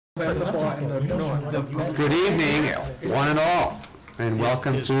Good evening, one and all, and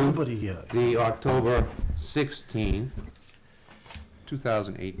welcome to the October 16th,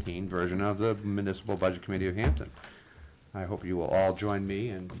 2018 version of the Municipal Budget Committee of Hampton. I hope you will all join me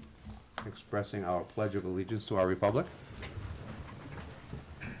in expressing our Pledge of Allegiance to our Republic.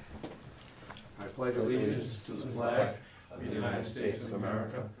 I pledge allegiance to the flag of the United States of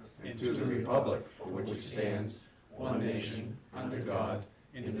America and to the republic for which it stands, one nation, under God,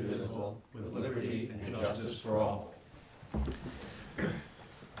 indivisible, with liberty and justice for all.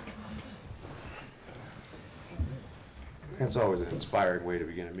 That's always an inspiring way to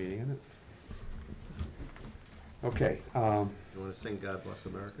begin a meeting, isn't it? Okay. You want to sing God Bless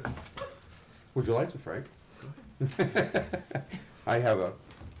America? Would you like to, Frank? I have a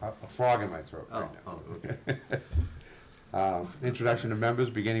frog in my throat right now. Okay. Introduction to members,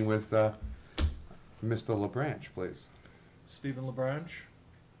 beginning with Mr. LaBranch, please. Stephen LaBranch.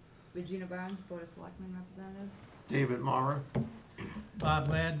 Regina Barnes, Board of Selectmen Representative. David Mara. Bob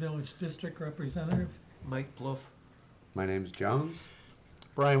Ladd, Village District Representative. Mike Bluff. My name's Jones.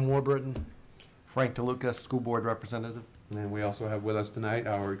 Brian Warburton. Frank DeLuca, School Board Representative. And then we also have with us tonight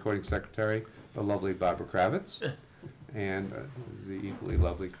our recording secretary, the lovely Barbara Kravitz, and the equally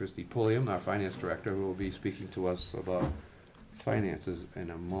lovely Christy Pulliam, our finance director, who will be speaking to us about finances in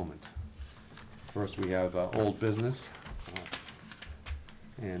a moment. First, we have old business.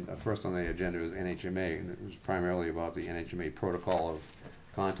 And first on the agenda is NHMA, and it was primarily about the NHMA protocol of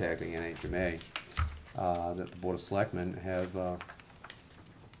contacting NHMA that the Board of Selectmen have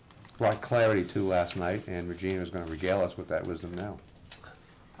brought clarity to last night, and Regina is going to regale us with that wisdom now.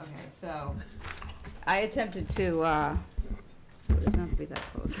 Okay, so I attempted to, it doesn't have to be that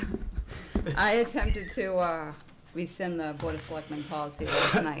close. I attempted to rescind the Board of Selectmen policy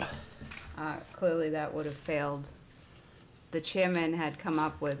last night. Clearly that would have failed. The chairman had come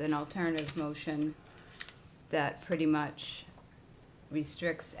up with an alternative motion that pretty much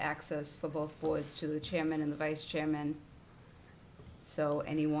restricts access for both boards to the chairman and the vice chairman. So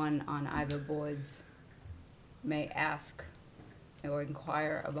anyone on either boards may ask or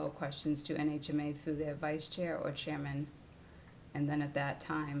inquire about questions to NHMA through their vice chair or chairman. And then at that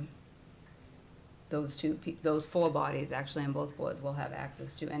time, those four bodies actually on both boards will have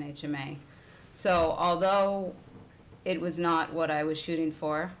access to NHMA. So although it was not what I was shooting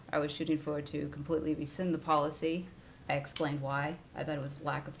for to completely rescind the policy. I explained why. I thought it was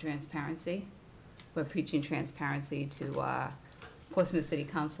lack of transparency. We're preaching transparency to Portsmouth City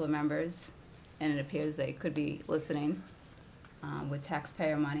Council members, and it appears they could be listening with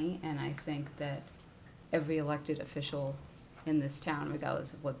taxpayer money, and I think that every elected official in this town,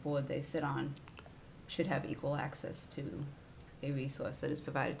 regardless of what board they sit on, should have equal access to a resource that is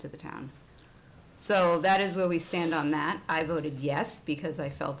provided to the town. So that is where we stand on that. I voted yes because I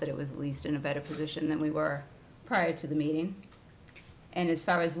felt that it was at least in a better position than we were prior to the meeting. And as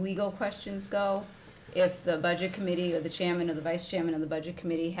far as legal questions go, if the budget committee or the chairman or the vice chairman of the budget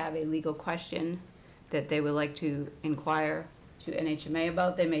committee have a legal question that they would like to inquire to NHMA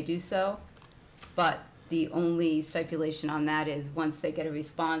about, they may do so. But the only stipulation on that is once they get a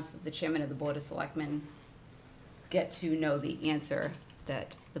response, that the chairman of the Board of Selectmen get to know the answer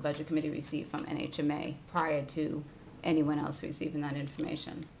that the budget committee received from NHMA prior to anyone else receiving that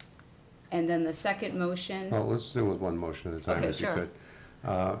information. And then the second motion. Well, let's do it with one motion at a time, Okay, if sure. you could.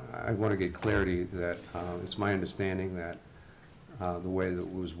 I want to get clarity that it's my understanding that the way that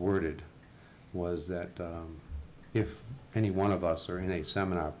it was worded was that if any one of us are in a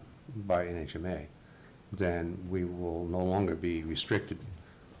seminar by NHMA, then we will no longer be restricted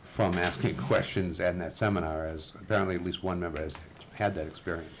from asking questions at that seminar, as apparently at least one member has had that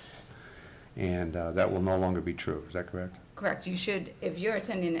experience. And that will no longer be true. Is that correct? Correct. You should, if you're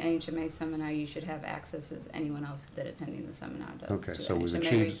attending an NHMA seminar, you should have access as anyone else that attending the seminar does Okay, to so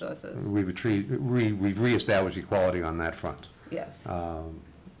NHMA resources. we've reestablished equality on that front. Yes.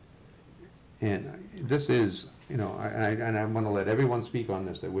 And this is, you know, and I'm going to let everyone speak on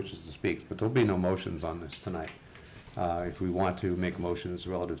this that wishes to speak, but there'll be no motions on this tonight. If we want to make motions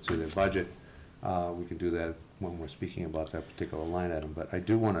relative to their budget, we can do that when we're speaking about that particular line item. But I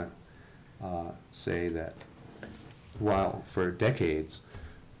do want to say that while for decades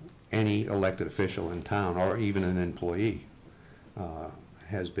any elected official in town or even an employee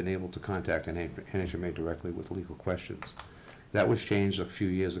has been able to contact NHMA directly with legal questions, that was changed a few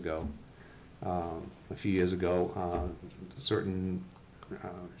years ago. Certain,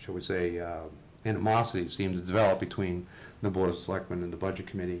 shall we say, animosity seemed to develop between the Board of Selectmen and the Budget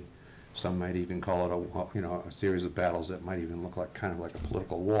Committee. Some might even call it a series of battles that might even look like kind of like a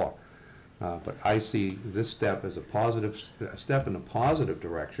political war. But I see this step as a step in a positive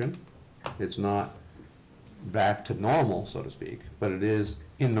direction. It's not back to normal, so to speak, but it is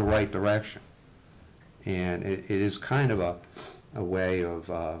in the right direction. And it is kind of a way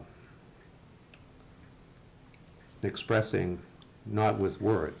of expressing, not with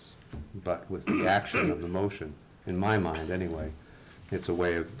words, but with the action of the motion, in my mind anyway. It's a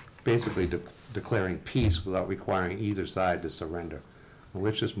way of basically declaring peace without requiring either side to surrender. Well,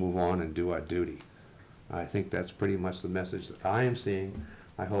 let's just move on and do our duty. I think that's pretty much the message that I am seeing.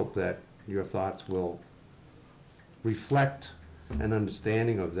 I hope that your thoughts will reflect an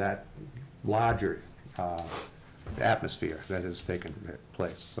understanding of that larger atmosphere that has taken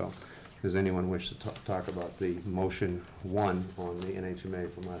place. So, does anyone wish to talk about the motion 1 on the NHMA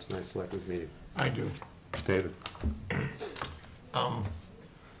from last night's selectmen's meeting? I do. David?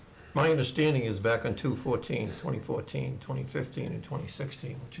 My understanding is back on 2014, 2015, and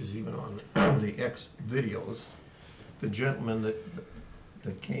 2016, which is even on the X videos, the gentleman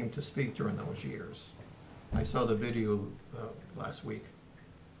that came to speak during those years. I saw the video last week,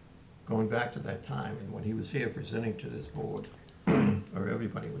 going back to that time, and when he was here presenting to this board, or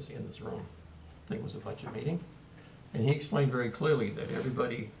everybody was in this room, I think it was a budget meeting, and he explained very clearly that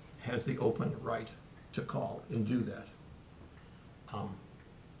everybody has the open right to call and do that.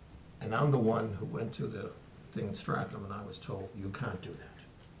 And I'm the one who went to the thing in Stratham, and I was told, you can't do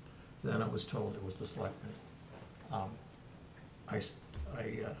that. Then I was told it was the selectmen. I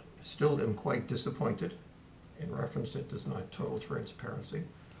still am quite disappointed in reference that there's not total transparency.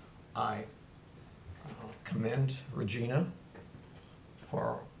 I commend Regina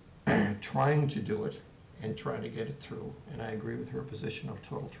for trying to do it and trying to get it through, and I agree with her position of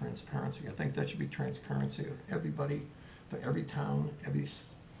total transparency. I think that should be transparency of everybody, for every town, every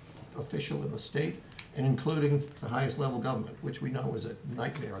official in the state, and including the highest level government, which we know is a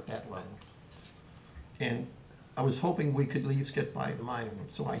nightmare at that level. And I was hoping we could at least get by the minimum,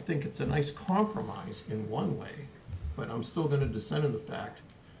 so I think it's a nice compromise in one way, but I'm still gonna dissent in the fact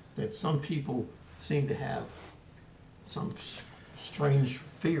that some people seem to have some strange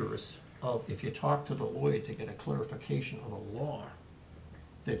fears of, if you talk to the lawyer to get a clarification of a law,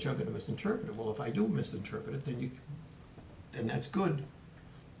 that you're gonna misinterpret it. Well, if I do misinterpret it, then that's good.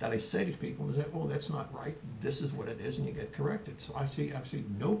 That I say to people is that, oh, that's not right, this is what it is, and you get corrected. So I see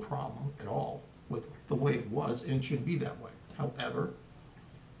absolutely no problem at all with the way it was, and it should be that way. However,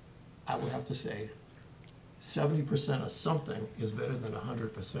 I would have to say 70% of something is better than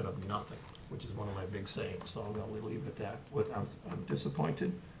 100% of nothing, which is one of my big sayings. So I'm gonna leave it at that. I'm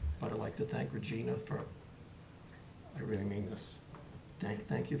disappointed, but I'd like to thank Regina for, I really mean this.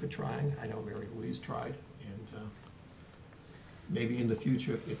 Thank you for trying. I know Mary Louise tried, and maybe in the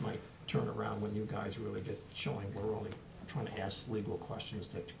future it might turn around when you guys really get showing we're only trying to ask legal questions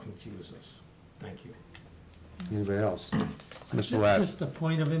that confuse us. Thank you. Anybody else? Mr. Ladd? Just a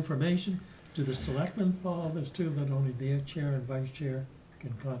point of information, do the selectmen follow this too, that only their chair and vice chair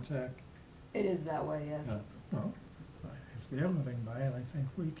can contact? It is that way, yes. No, if they're living by it, I think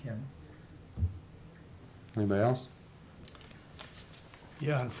we can. Anybody else?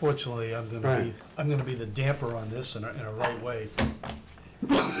 Yeah, unfortunately, I'm gonna be the damper on this in a right way.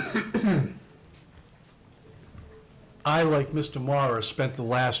 I, like Mr. Maurer, spent the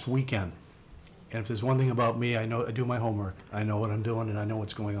last weekend, and if there's one thing about me, I do my homework. I know what I'm doing, and I know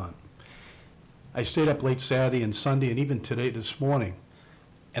what's going on. I stayed up late Saturday and Sunday, and even today, this morning,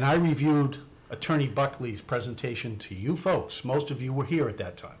 and I reviewed Attorney Buckley's presentation to you folks. Most of you were here at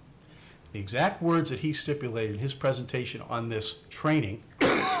that time. The exact words that he stipulated in his presentation on this training,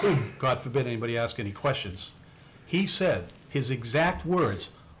 God forbid anybody ask any questions, he said, his exact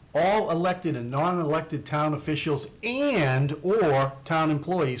words, all elected and non-elected town officials and or town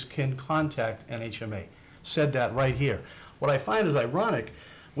employees can contact NHMA. Said that right here. What I find is ironic,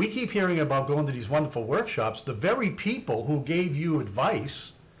 we keep hearing about going to these wonderful workshops. The very people who gave you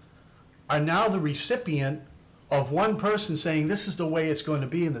advice are now the recipient of one person saying this is the way it's going to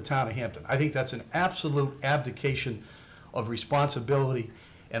be in the town of Hampton. I think that's an absolute abdication of responsibility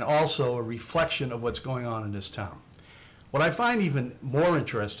and also a reflection of what's going on in this town. What I find even more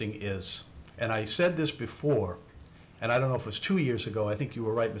interesting is, and I said this before, and I don't know if it was 2 years ago, I think you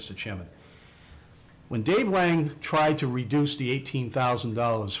were right, Mr. Chairman. When Dave Lang tried to reduce the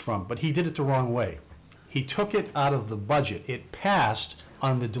 $18,000 from, but he did it the wrong way. He took it out of the budget. It passed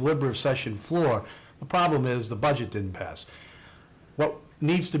on the deliberative session floor. The problem is the budget didn't pass. What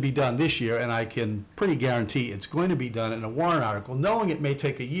needs to be done this year, and I can pretty guarantee it's going to be done in a warrant article, knowing it may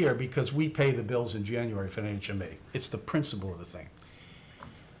take a year because we pay the bills in January for NHMA. It's the principle of the thing.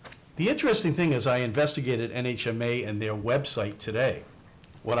 The interesting thing is I investigated NHMA and their website today,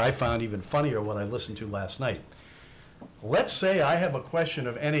 what I found even funnier, what I listened to last night. Let's say I have a question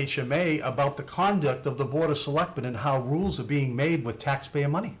of NHMA about the conduct of the Board of Selectmen and how rules are being made with taxpayer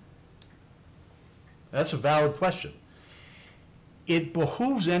money. That's a valid question. It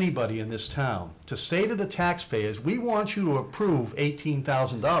behooves anybody in this town to say to the taxpayers, we want you to approve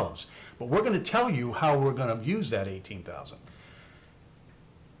 $18,000, but we're going to tell you how we're going to use that $18,000.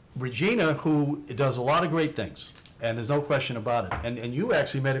 Regina, who does a lot of great things, and there's no question about it, and you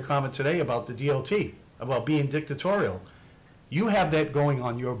actually made a comment today about the DOT, about being dictatorial. You have that going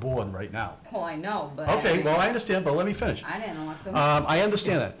on your board right now. Well, I know, but. Okay, well, I understand, but let me finish. I didn't elect him. I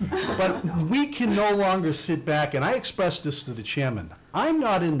understand that. But we can no longer sit back, and I expressed this to the chairman. I'm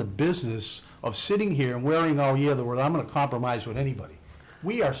not in the business of sitting here and wearing all year the word, I'm going to compromise with anybody.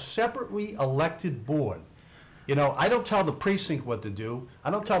 We are separately elected board. You know, I don't tell the precinct what to do.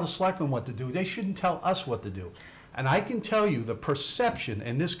 I don't tell the selectmen what to do. They shouldn't tell us what to do. And I can tell you the perception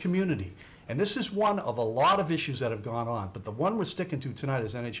in this community, and this is one of a lot of issues that have gone on, but the one we're sticking to tonight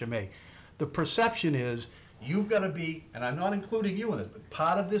is NHMA. The perception is you've got to be, and I'm not including you in this, but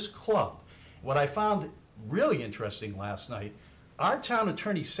part of this club. What I found really interesting last night, our town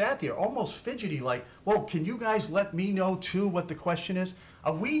attorney sat there almost fidgety like, well, can you guys let me know too what the question is?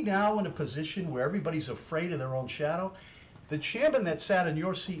 Are we now in a position where everybody's afraid of their own shadow? The chairman that sat in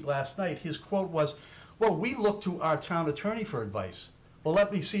your seat last night, his quote was, well, we look to our town attorney for advice. Well,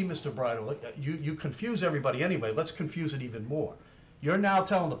 let me see, Mr. Bridle, you confuse everybody anyway, let's confuse it even more. You're now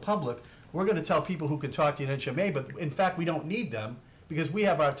telling the public, we're going to tell people who can talk to you in NHMA, but in fact, we don't need them because we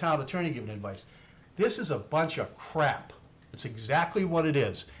have our town attorney giving advice. This is a bunch of crap. It's exactly what it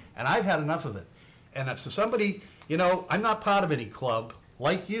is, and I've had enough of it. And if somebody, you know, I'm not part of any club.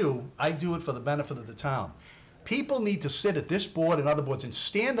 Like you, I do it for the benefit of the town. People need to sit at this board and other boards and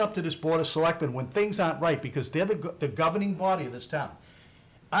stand up to this Board of Selectmen when things aren't right, because they're the governing body of this town.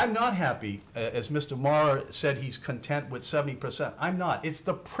 I'm not happy, as Mr. Maurer said, he's content with 70%. I'm not. It's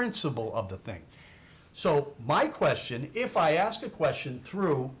the principle of the thing. So my question, if I ask a question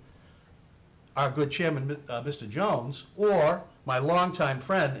through our good chairman, Mr. Jones, or my longtime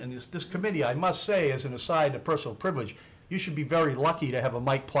friend in this committee, I must say, as an aside, a personal privilege, you should be very lucky to have a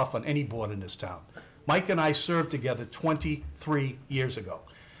Mike Pluff on any board in this town. Mike and I served together 23 years ago.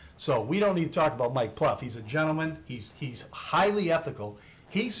 So we don't need to talk about Mike Pluff. He's a gentleman. He's highly ethical.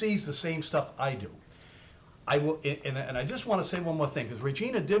 He sees the same stuff I do. I will, and I just want to say one more thing, because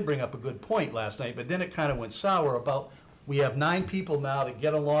Regina did bring up a good point last night, but then it kind of went sour about we have 9 people now that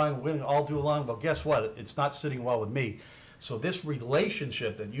get along, we all do along, but guess what? It's not sitting well with me. So this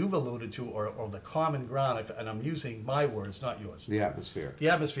relationship that you've alluded to, or the common ground, and I'm using my words, not yours. The atmosphere. The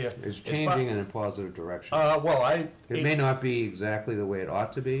atmosphere. Is changing in a positive direction. It may not be exactly the way it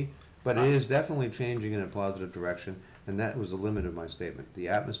ought to be, but it is definitely changing in a positive direction, and that was the limit of my statement. The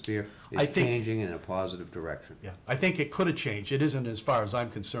atmosphere is changing in a positive direction. Yeah, I think it could have changed. It isn't as far as I'm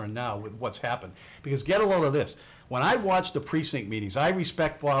concerned now with what's happened. Because get a load of this. When I watched the precinct meetings, I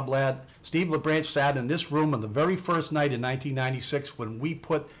respect Bob Ladd. Steve LeBranch sat in this room on the very first night in 1996 when we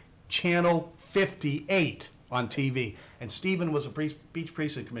put Channel 58 on TV, and Stephen was a Beach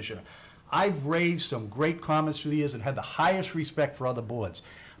Precinct Commissioner. I've raised some great comments through the years and had the highest respect for other boards.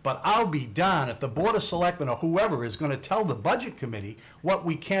 But I'll be darned if the Board of Selectmen or whoever is going to tell the Budget Committee what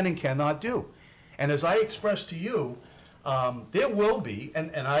we can and cannot do. And as I expressed to you, there will be,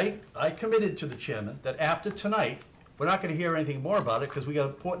 and I committed to the chairman that after tonight, we're not going to hear anything more about it because we got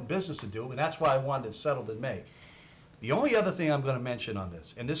important business to do, and that's why I wanted it settled in May. The only other thing I'm going to mention on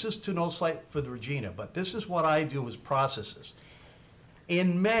this, and this is to no slight for the Regina, but this is what I do as processes.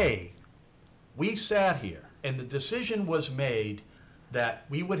 In May, we sat here, and the decision was made that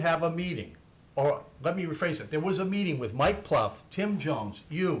we would have a meeting, or let me rephrase it, there was a meeting with Mike Pluff, Tim Jones,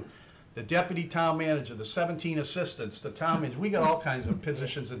 you, the deputy town manager, the 17 assistants, the town manager, we got all kinds of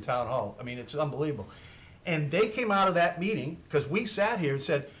positions in town hall. I mean, it's unbelievable. And they came out of that meeting, because we sat here and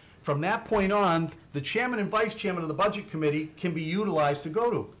said, from that point on, the chairman and vice chairman of the budget committee can be utilized to go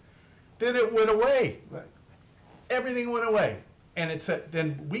to. Then it went away. Right. Everything went away. And it said,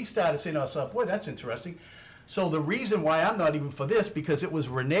 then we started saying to ourselves, boy, that's interesting. So the reason why I'm not even for this, because it was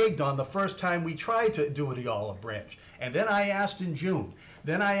reneged on the first time we tried to do the olive branch. And then I asked in June,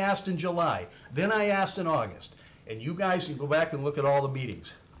 then I asked in July, then I asked in August. And you guys can go back and look at all the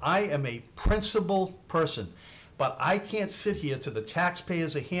meetings. I am a principled person, but I can't sit here to the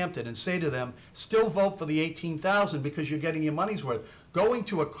taxpayers of Hampton and say to them, still vote for the 18,000 because you're getting your money's worth. Going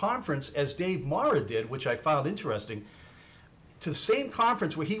to a conference, as Dave Maurer did, which I found interesting, to the same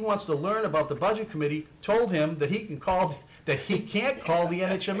conference where he wants to learn about the budget committee, told him that he can't call the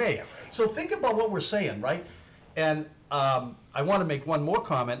NHMA. So think about what we're saying, right? And I want to make one more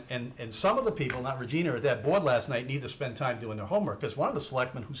comment, and some of the people, not Regina, at that board last night need to spend time doing their homework, because one of the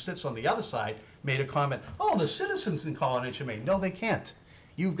selectmen who sits on the other side made a comment, oh, the citizens can call an NHMA. No, they can't.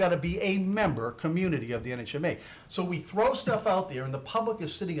 You've got to be a member community of the NHMA. So we throw stuff out there, and the public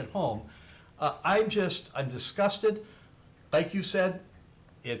is sitting at home. I'm disgusted. Like you said,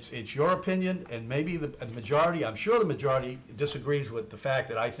 it's your opinion, and maybe the majority, I'm sure the majority disagrees with the fact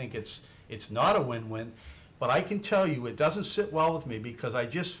that I think it's not a win-win. But I can tell you, it doesn't sit well with me, because I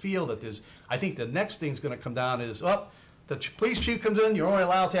just feel that I think the next thing's gonna come down is, the police chief comes in, you're only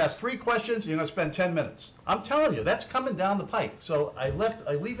allowed to ask 3 questions, you're gonna spend 10 minutes. I'm telling you, that's coming down the pike. So I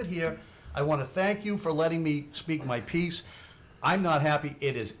leave it here. I wanna thank you for letting me speak my piece. I'm not happy.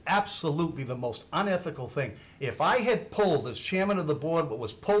 It is absolutely the most unethical thing. If I had pulled as chairman of the board what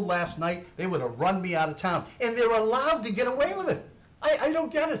was pulled last night, they would have run me out of town. And they're allowed to get away with it. I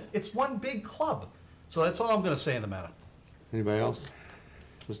don't get it. It's one big club. So that's all I'm gonna say in the matter. Anybody else?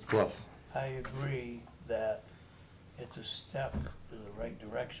 Mr. Bluff? I agree that it's a step in the right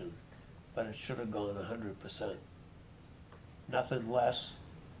direction, but it should have gone 100%. Nothing less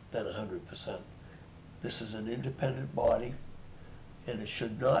than 100%. This is an independent body, and it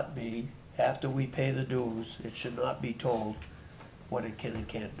should not be, after we pay the dues, it should not be told what it can and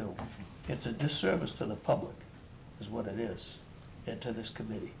can't do. It's a disservice to the public, is what it is, and to this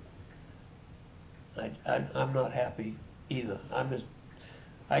committee. I'm not happy either.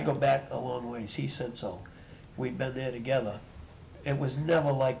 I go back a long ways. He said so. We've been there together. It was never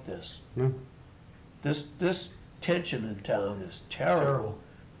like this. No? This tension in town is terrible.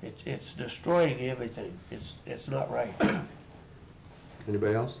 It's destroying everything. It's not right.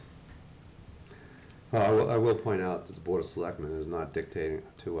 Anybody else? I will point out that the Board of Selectmen is not dictating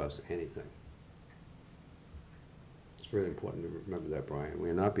to us anything. It's really important to remember that, Brian. We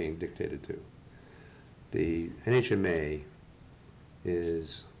are not being dictated to. The NHMA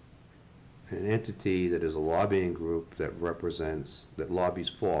is an entity that is a lobbying group that lobbies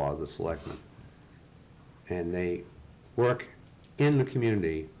for the selectmen. And they work in the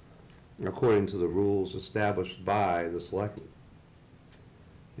community according to the rules established by the selectmen.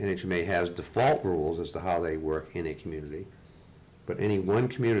 NHMA has default rules as to how they work in a community, but any one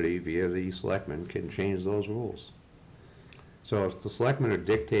community via the selectmen can change those rules. So if the selectmen are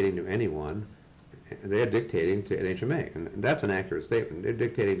dictating to anyone, they're dictating to NHMA, and that's an accurate statement. They're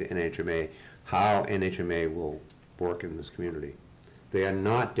dictating to NHMA how NHMA will work in this community. They are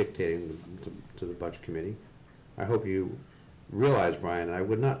not dictating to the budget committee. I hope you realize, Brian, I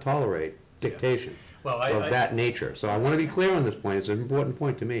would not tolerate dictation of that nature. So I want to be clear on this point. It's an important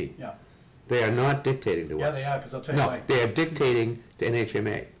point to me. Yeah. They are not dictating to us. Yeah, they are, because I'll tell you No, why. they are dictating to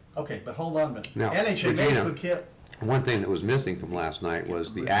NHMA. Okay, but hold on a minute. Now, NHMA Regina, could care. One thing that was missing from last night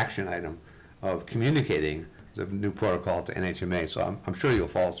was the action item of communicating the new protocol to NHMA, so I'm sure you'll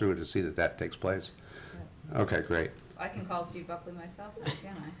follow through to see that that takes place. Okay, great. I can call Steve Buckley myself, now,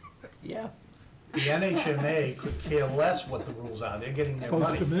 can't I? Yeah. The NHMA could care less what the rules are. They're getting their Both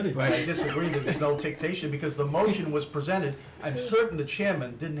money. committees. And I disagree that there's no dictation, because the motion was presented. I'm certain the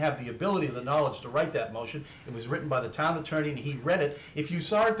chairman didn't have the ability or the knowledge to write that motion. It was written by the town attorney, and he read it. If you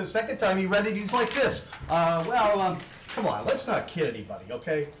saw it the second time he read it, he's like this. Come on, let's not kid anybody,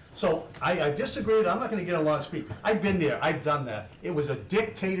 okay? So I disagree with, I'm not gonna get a long speech. I've been there, I've done that. It was a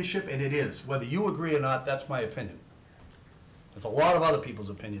dictatorship, and it is. Whether you agree or not, that's my opinion. It's a lot of other people's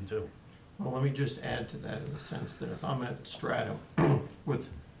opinion, too. Well, let me just add to that in the sense that if I'm at Stratham with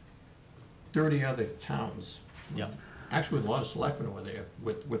 30 other towns, Yeah. actually with a lot of selectmen were there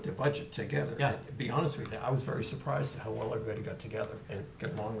with their budget together. Yeah. And to be honest with you, I was very surprised at how well everybody got together and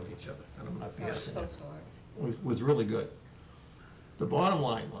got along with each other, and I'm not How it's BSing it. supposed to work. Was really good. The bottom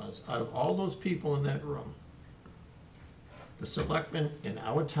line was, out of all those people in that room, the selectmen in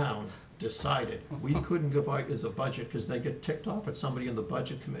our town decided we couldn't give out as a budget because they get ticked off at somebody in the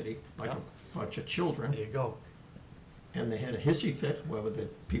budget committee, like a bunch of children, There you go. and they had a hissy fit, whoever the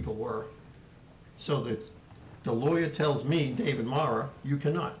people were. So that the lawyer tells me, David Mara, you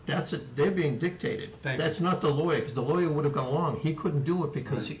cannot. That's it, they're being dictated. Thank you. That's not the lawyer, because the lawyer would have gone along. He couldn't do it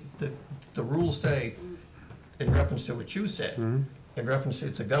because the rules say, in reference to what you said, in reference to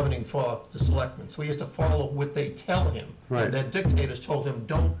it's a governing for the selectmen. So he has to follow what they tell him. Right. And that dictators told him,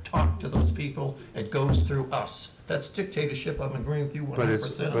 don't talk to those people, it goes through us. That's dictatorship, I'm agreeing with you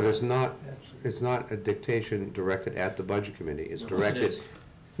 100%. But it's not a dictation directed at the budget committee. It's Of course it directed. is.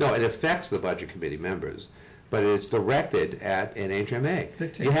 No, it affects the budget committee members, but it's directed at NHMA.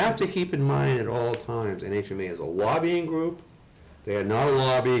 Dictation. You have to keep in mind at all times, NHMA is a lobbying group. They are not a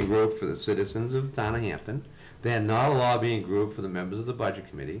lobbying group for the citizens of the town of Hampton. They're not a lobbying group for the members of the budget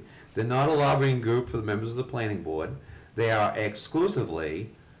committee. They're not a lobbying group for the members of the planning board. They are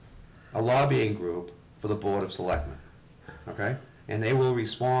exclusively a lobbying group for the Board of Selectmen, okay? And they will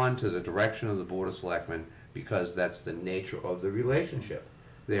respond to the direction of the Board of Selectmen because that's the nature of the relationship.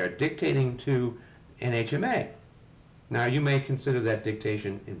 They are dictating to NHMA. Now, you may consider that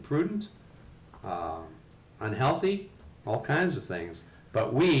dictation imprudent, unhealthy, all kinds of things,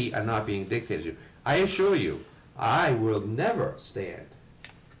 but we are not being dictated to. I assure you, I will never stand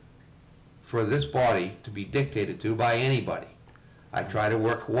for this body to be dictated to by anybody. I try to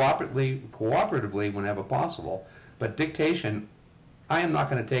work cooperatively whenever possible, but dictation, I am not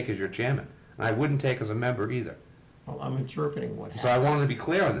going to take as your chairman, and I wouldn't take as a member either. Well, I'm interpreting what happened. So I wanted to be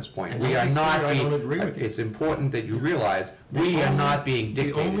clear on this point. And We I'll are be not clear, I being, don't agree with you. it's important that you realize, we are not being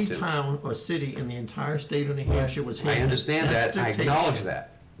The only dictated to. town or city in the entire state of New Hampshire was I Hingham. understand That's that, I acknowledge dictation.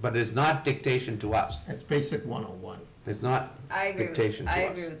 that, but it's not dictation to us. That's basic 101. It's not I agree with, dictation to us. I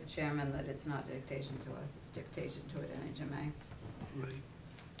agree with the chairman that it's not dictation to us, it's dictation to it NHMA.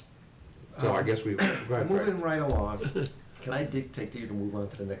 So I guess we, go ahead, Fred. Moving right along, can I dictate to you to move on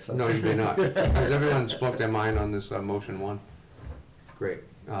to the next No, subject? you may not. Has everyone spoke their mind on this, motion one? Great.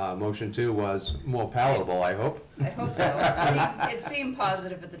 Motion two was more palatable, I hope. I hope so. It seemed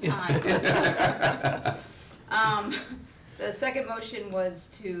positive at the time. The second motion was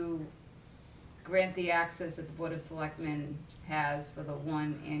to grant the access that the Board of Selectmen has for the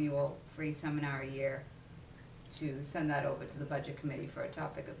one annual free seminar a year, to send that over to the Budget Committee for a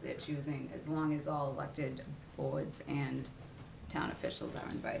topic of their choosing, as long as all elected boards and town officials are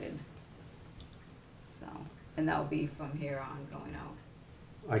invited. So, and that'll be from here on going out.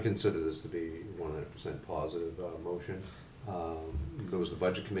 I consider this to be 100% positive motion. It was the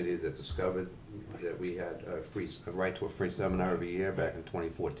Budget Committee that discovered that we had a right to a free seminar every year back in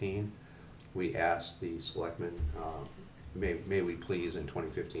 2014. We asked the selectmen, may we please in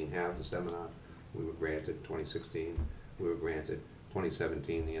 2015 have the seminar? We were granted. 2016, we were granted.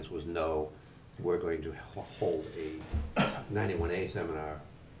 2017, the answer was no. We're going to hold a 91A seminar,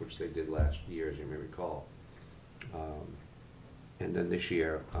 which they did last year, as you may recall. And then this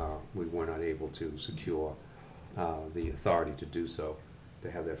year, we were not able to secure the authority to do so,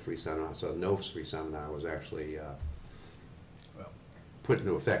 to have that free seminar. So no free seminar was actually put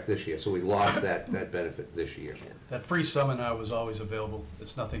into effect this year. So we lost that benefit this year. That free seminar was always available.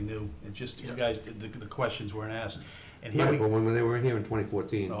 It's nothing new. It just, you guys, the questions weren't asked. And here Right, we, but when they were here in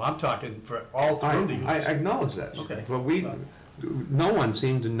 2014. no, I'm talking for all through the I years. acknowledge that. Okay. But no one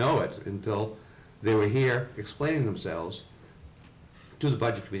seemed to know it until they were here explaining themselves to the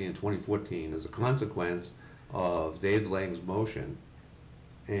Budget Committee in 2014 as a consequence of Dave Lang's motion.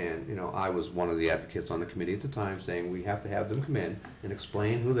 And, you know, I was one of the advocates on the committee at the time saying we have to have them come in and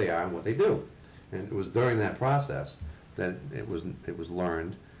explain who they are and what they do. And it was during that process that it was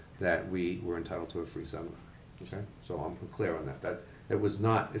learned that we were entitled to a free seminar. Okay? So I'm clear on that.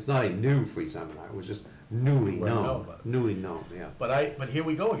 It's not a new free seminar, it was just newly Well, know known. about it. Newly known, yeah. But here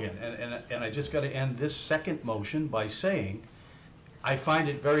we go again, and I just gotta end this second motion by saying, I find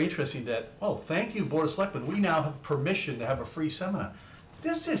it very interesting that, oh, thank you, Board of Selectmen, we now have permission to have a free seminar.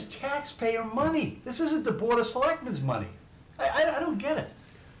 This is taxpayer money. This isn't the Board of Selectmen's money. I don't get it.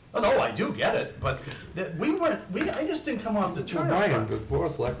 Oh, no, I do get it, but I just didn't come off the Well, turnip Brian, front. the Board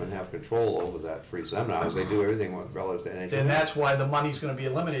of Selectmen have control over that free seminar, because they do everything relative to NHMA. Then that's why the money's gonna be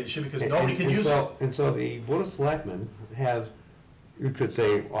eliminated, Shit, because nobody can use it. And so the Board of Selectmen have, you could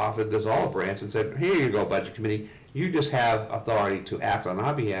say, offered this olive branch and said, here you go, Budget Committee, you just have authority to act on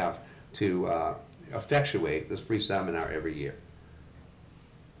our behalf to effectuate this free seminar every year.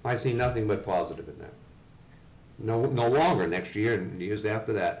 I see nothing but positive in that. No longer, next year and years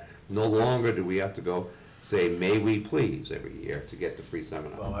after that, no longer do we have to go say, may we please, every year to get the free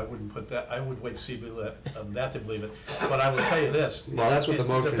seminar. Well, I wouldn't put that, I would wait to see that to believe it, but I will tell you this. Well, that's what the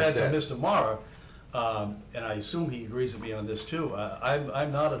motion It depends on says. Mr. Mara, and I assume he agrees with me on this too.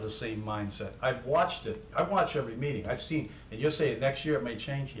 I'm not of the same mindset. I've watched it, I watch every meeting, I've seen, and you're saying next year it may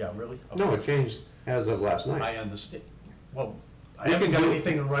change? Yeah, really? No, it changed as of last night. I understand. Well, I We haven't can got do-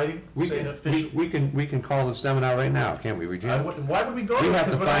 anything in writing We saying can, officially. we can call the seminar right now, can't we, Regina? Why would we go to We it? have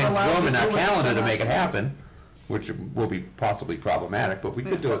to 'Cause we're not find allowed room in to our do it at the calendar to seminar. make it happen, which will be possibly problematic, but we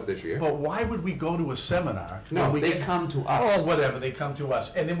could do it this year. But why would we go to a seminar? No, when we they can- come to Oh, us. whatever, they come to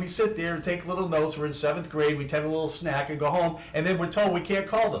us. And then we sit there and take little notes. We're in 7th grade, we take a little snack and go home, and then we're told we can't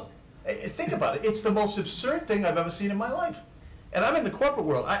call them. Think about it. It's the most absurd thing I've ever seen in my life. And I'm in the corporate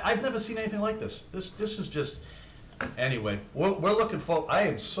world. I've never seen anything like this. This is just, anyway, we're looking forward, I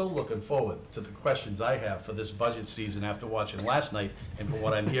am so looking forward to the questions I have for this budget season after watching last night and from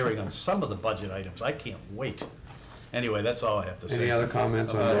what I'm hearing on some of the budget items. I can't wait. Anyway, that's all I have to say. Any other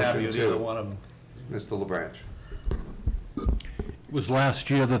comments on I'm not happy motion with either two? one of them. Mr. LeBranch? was last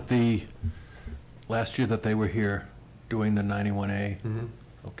year that they were here doing the 91A? Mhm.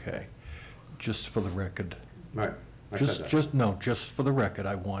 Okay. Just for the record. Right, I said that. Just for the record,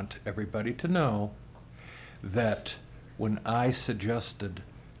 I want everybody to know that when I suggested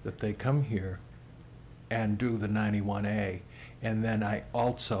that they come here and do the 91A, and then I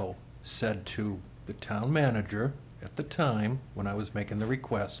also said to the town manager at the time, when I was making the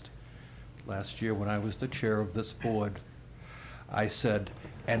request, last year when I was the chair of this board, I said,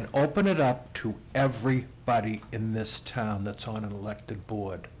 and open it up to everybody in this town that's on an elected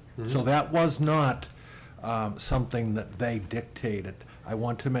board. So that was not something that they dictated. I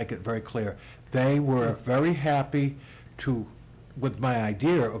want to make it very clear. They were very happy with my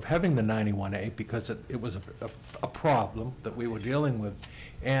idea of having the 91A because it was a problem that we were dealing with.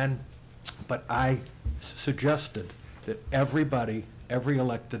 But I suggested that everybody, every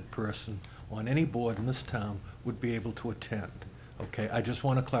elected person on any board in this town would be able to attend. Okay, I just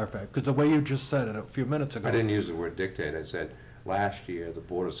want to clarify, because the way you just said it a few minutes ago. I didn't use the word dictate, I said, last year, the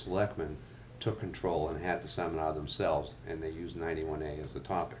Board of Selectmen took control and had the seminar themselves, and they used 91A as the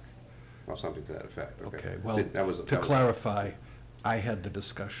topic, or something to that effect, okay? Okay, well, That was- to clarify, I had the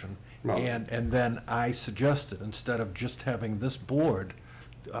discussion, Well- and then I suggested, instead of just having this board,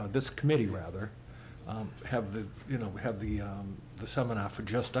 this committee rather, have the seminar for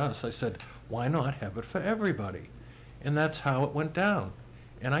just us, I said, why not have it for everybody? And that's how it went down.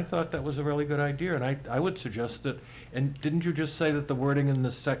 And I thought that was a really good idea, and I would suggest that, and didn't you just say that the wording in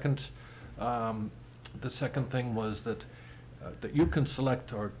the second thing was that you can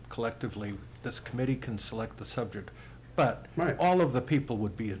select, or collectively, this committee can select the subject, but Right. all of the people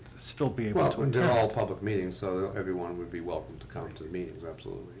would still be able Well, to attend. they're all public meetings, so everyone would be welcome to come to the meetings,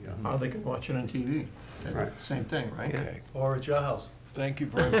 absolutely, yeah. Or they can watch it on TV. Right. Same thing, right? Okay, Or at your house. thank you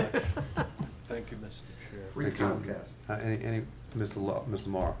very much. Thank you, Mr. Chair. Free Thank you. Comcast. Mr.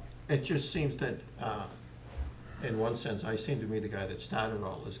 Morrow? It just seems that, in one sense, I seem to be the guy that started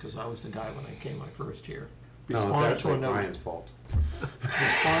all this, because I was the guy when I came my first year. No, it's Responded to a actually note. Brian's fault.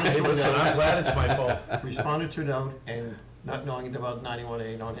 Responded Hey, to a listen, I'm note. glad it's my fault. Responded to a note, and not knowing about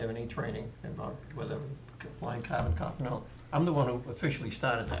 91A, not having any training about whether applying carbon copy, no. I'm the one who officially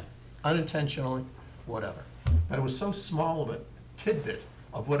started that, unintentionally, whatever. But it was so small of a tidbit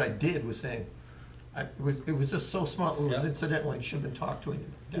of what I did was saying, it was just so small, it was incidental, it should have been talked to.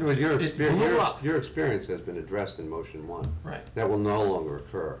 You know, your It blew up. experience, your experience has been addressed in motion one. Right. That will no longer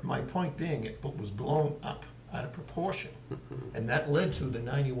occur. My point being, it was blown up out of proportion. And that led to the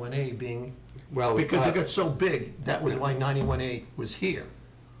 91A being, Well, because it got so big, that was why 91A was here.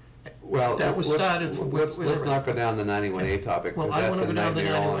 Well, that was started from let's with- not go down the 91A topic, Well, because I that's want to a go down the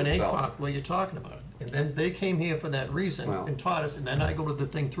nightmare all in 91A itself. part where you're talking about it. And then they came here for that reason Well- and taught us, and then I go to the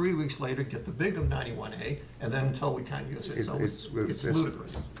thing 3 weeks later, get the big of 91A, and then until we can't use it, so it's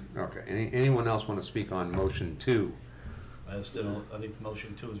ludicrous. Okay, anyone else want to speak on motion two? I think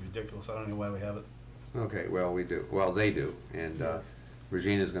motion 2 is ridiculous. I don't know why we have it. Okay, well, we do, well, they do, and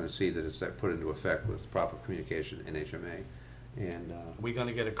Regina's going to see that it's put into effect with proper communication in HMA, and, Are we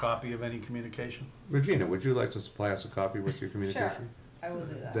gonna get a copy of any communication? Regina, would you like to supply us a copy with your communication? I will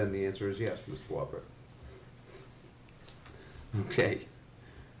do that. Then the answer is yes, Mr. Walker. Okay.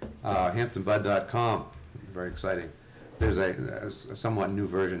 HamptonBud.com, very exciting. There's a somewhat new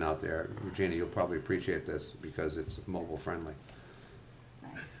version out there. Regina, you'll probably appreciate this because it's mobile friendly.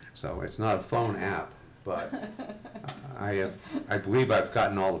 Nice. So it's not a phone app, but I believe I've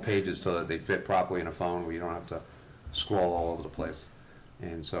gotten all the pages so that they fit properly in a phone where you don't have to scroll all over the place.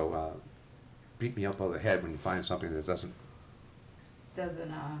 And so beat me up over the head when you find something that doesn't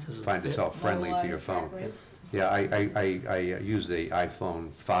Doesn't, find itself friendly to your mobilize phone. correctly? Yeah, I use the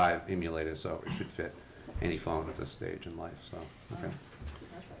iPhone 5 emulator, so it should fit any phone at this stage in life, so, okay.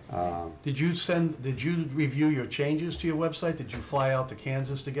 Perfect. Did you review your changes to your website? Did you fly out to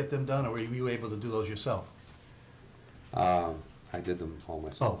Kansas to get them done, or were you able to do those yourself? I did them all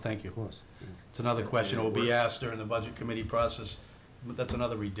myself. Oh, thank you. Of course. yeah. It's another question that will be asked during the budget committee process, but that's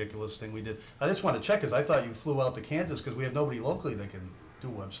another ridiculous thing we did. I just want to check, because I thought you flew out to Kansas, because we have nobody locally that can do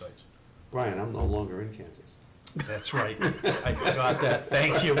websites. Brian, I'm no longer in Kansas. That's right. I forgot that.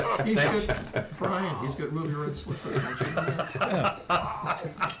 Thank you. He's Thank- got, Brian, he's got ruby red slippers.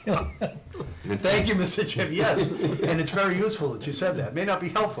 Thank you, Mr. Chip, yes. And it's very useful that you said that. May not be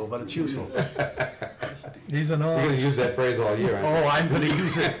helpful, but it's useful. These are You're all, gonna use that phrase all year, aren't you? Oh, I'm gonna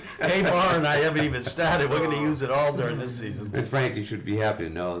use it. Kmart and I haven't even started. We're gonna use it all during this season. And Frank, you should be happy to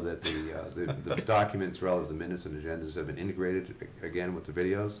know that the documents relative to minutes and agendas have been integrated again with the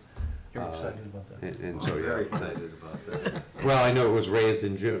videos. You're excited about that. And so, yeah. excited about that. Well, I know it was raised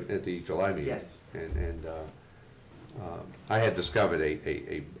in June, at the July meeting. Yes. And I had discovered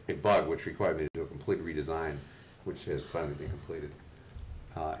a bug which required me to do a complete redesign, which has finally been completed.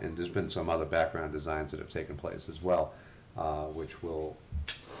 And there's been some other background designs that have taken place as well, which will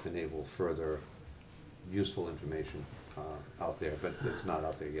enable further useful information out there, but it's not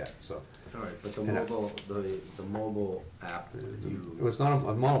out there yet, so. All right, but the And I- mobile, the mobile app, you, It's not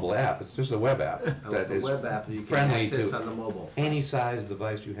a mobile app, it's just a web app. oh, that it's a is web app that you can friendly access to on the mobile. any size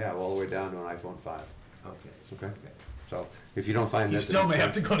device you have, all the way down to an iPhone 5, Okay. okay? So if you don't find that. You still may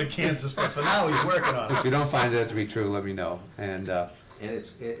have to go to Kansas, but for now, he's working on If it. you don't find that to be true, let me know. And, And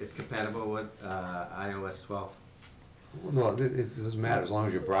it's compatible with iOS 12? well, it doesn't matter, as long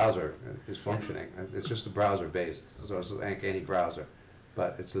as your browser is functioning. It's just a browser based, so it's like any browser.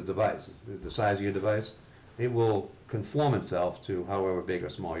 But it's the device, the size of your device. It will conform itself to however big or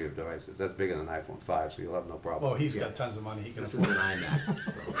small your device is. That's bigger than an iPhone 5, so you'll have no problem. Well, he's got tons of money, he can This is afford an it.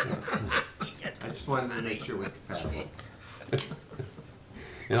 iMac. I just wanted to make sure it was compatible.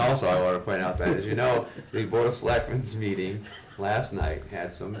 And also, I want to point out that, as you know, the Board of Selectmen's meeting last night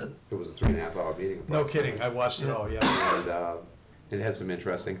had some, it was a 3.5-hour meeting. No kidding, I watched it all, yeah. And it had some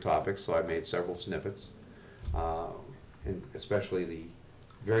interesting topics, so I made several snippets, and especially the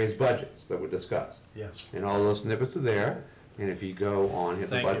various budgets that were discussed. Yes. And all those snippets are there, and if you go on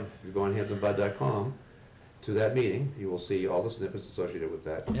Thank you. if you go on BudCom to that meeting, you will see all the snippets associated with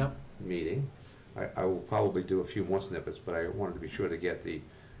that Yep. meeting. I will probably do a few more snippets, but I wanted to be sure to get the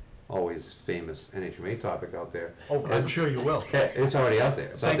always famous NHMA topic out there. Oh, I'm sure you will. It's already out there.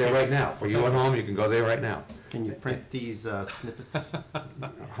 It's out Thank there you. right now. For you at home, you can go there right now. Can you print these snippets?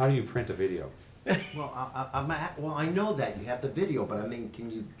 How do you print a video? Well, well, I know that, you have the video, but I mean,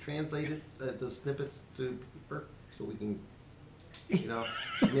 can you translate it, the snippets to paper, so we can, you know?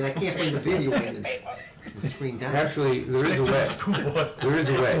 I mean, I can't bring the video in and screen down. Actually, there is Stick to a the way. school board. There is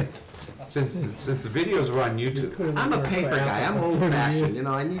a way. Since the videos are on YouTube, I'm a paper guy, I'm old fashioned, you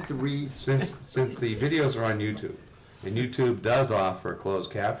know, I need to read. since the videos are on YouTube, and YouTube does offer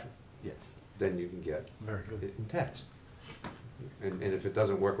closed caption, Yes. then you can get Very good. it in text. And if it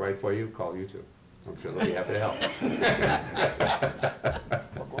doesn't work right for you, call YouTube. I'm sure they'll be happy to help.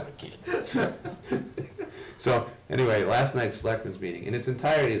 So, anyway, last night's selectmen's meeting, in its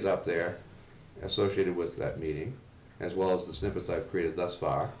entirety is up there, associated with that meeting, as well as the snippets I've created thus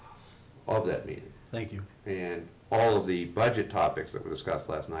far of that meeting. Thank you. And all of the budget topics that were discussed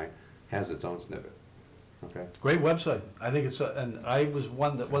last night has its own snippet, okay? Great website. I think it's, and I was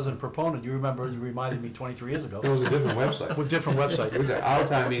one that wasn't a proponent. You remember, you reminded me 23 years ago. It was a different website. With different website.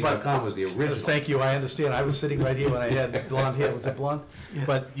 OurTimeMeeting.com was the original. Thank you, I understand. I was sitting right here when I had blonde hair. Was it blonde?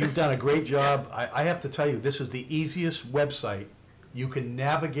 But you've done a great job. I have to tell you, this is the easiest website. You can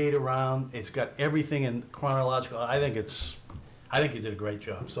navigate around. It's got everything in chronological. I think you did a great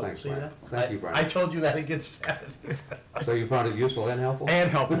job. So, Thanks, see Brian. that? Thank you, Brian. I told you that again Saturday. So you found it useful and helpful? And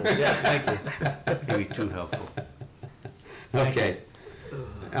helpful, yes, thank you. Maybe too helpful. Okay.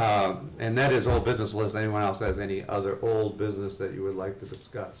 And that is old business list. Anyone else has any other old business that you would like to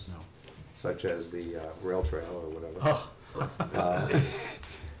discuss? No. Such as the rail trail or whatever? Oh,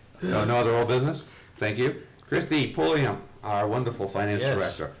 So no other old business? Thank you. Christy Pulliam, our wonderful finance Yes.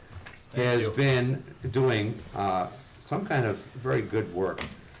 director, Thank you. has been doing some kind of very good work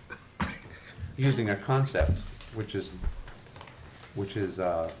using a concept which is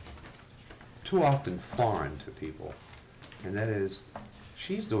too often foreign to people. And that is,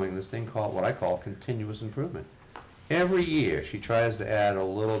 she's doing this thing called, what I call continuous improvement. Every year, she tries to add a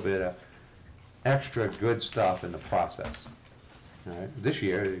little bit of extra good stuff in the process. All right? This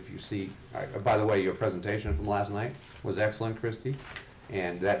year, if you see, by the way, your presentation from last night was excellent, Christy,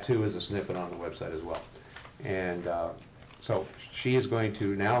 and that too is a snippet on the website as well. And so she is going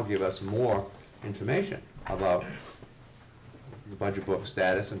to now give us more information about the budget book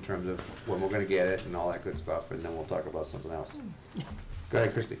status in terms of when we're gonna get it and all that good stuff, and then we'll talk about something else. Go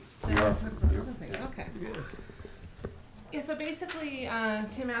ahead, Christy. Then we'll You're- talk about you're- other things. yeah. Okay. Yeah, so basically,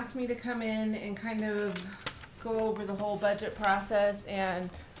 Tim asked me to come in and kind of go over the whole budget process and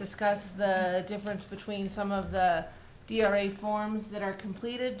discuss the difference between some of the DRA forms that are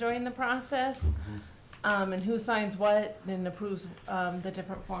completed during the process, and who signs what and approves the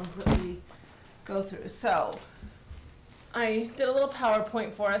different forms that we go through. So I did a little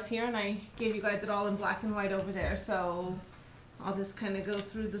PowerPoint for us here, and I gave you guys it all in black and white over there. So I'll just kind of go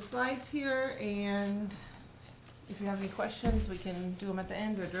through the slides here, and if you have any questions, we can do them at the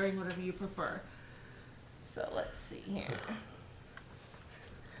end or during, whatever you prefer. So let's see here.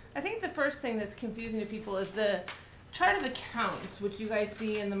 I think the first thing that's confusing to people is the chart of accounts, which you guys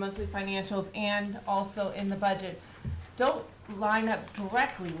see in the monthly financials and also in the budget, don't line up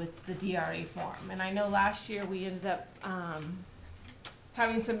directly with the DRA form. And I know last year we ended up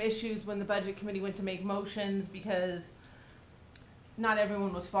having some issues when the budget committee went to make motions because not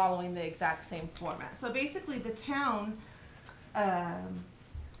everyone was following the exact same format. So basically the town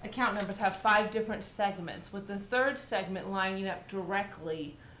account numbers have 5 different segments, with the third segment lining up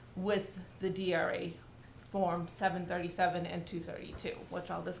directly with the DRA form 737 and 232, which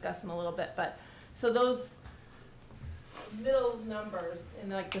I'll discuss in a little bit. But so those middle numbers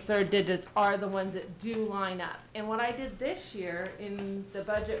and like the third digits are the ones that do line up. And what I did this year in the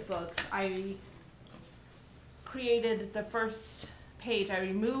budget books, I created the first page. I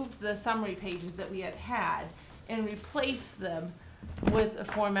removed the summary pages that we had and replaced them with a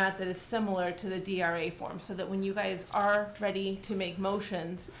format that is similar to the DRA form, so that when you guys are ready to make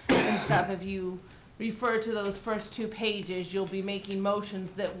motions and stuff, if you refer to those first 2 pages, you'll be making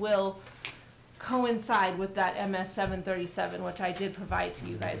motions that will coincide with that MS 737, which I did provide to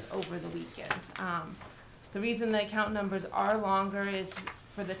you guys over the weekend. The reason the account numbers are longer is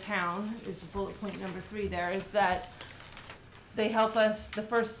for the town, is bullet point number 3 there, is that they help us, the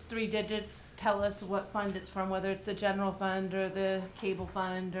first 3 digits tell us what fund it's from, whether it's the general fund or the cable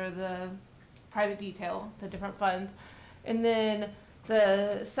fund or the private detail, the different funds. And then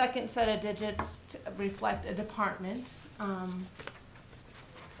the second set of digits reflect a department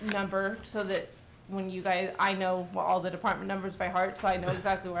number, so that when you guys, I know all the department numbers by heart, so I know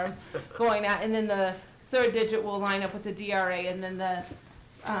exactly where I'm going at. And then the third digit will line up with the DRA, and then the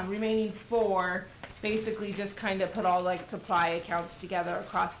remaining 4 basically just kind of put all like supply accounts together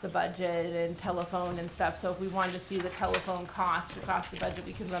across the budget and telephone and stuff. So if we wanted to see the telephone cost across the budget,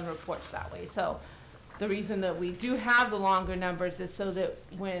 we can run reports that way. So the reason that we do have the longer numbers is so that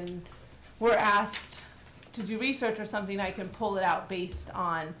when we're asked to do research or something, I can pull it out based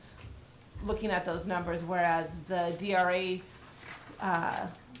on looking at those numbers, whereas the DRA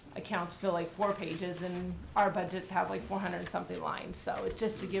accounts fill like 4 pages and our budgets have like 400 and something lines. So it's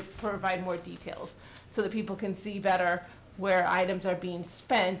just to provide more details so that people can see better where items are being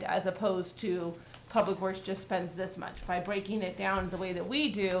spent, as opposed to Public Works just spends this much. By breaking it down the way that we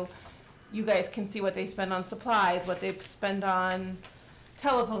do, you guys can see what they spend on supplies, what they spend on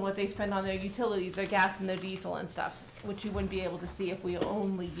telephone, what they spend on their utilities, their gas and their diesel and stuff, which you wouldn't be able to see if we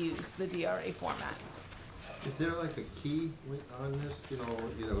only use the DRA format. Is there like a key on this, you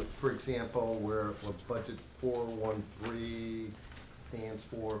know, for example, where what budget 413 stands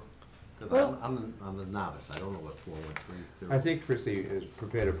for? Because Well- I'm the novice, I don't know what 413. I think Christie has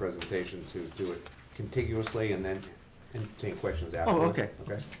prepared a presentation to do it contiguously and then entertain questions afterwards. okay.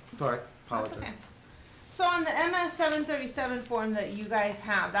 Okay? Sorry, apologize. Okay. So on the MS 737 form that you guys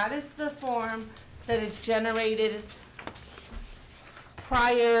have, that is the form that is generated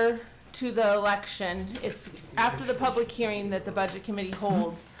prior to the election. It's after the public hearing that the budget committee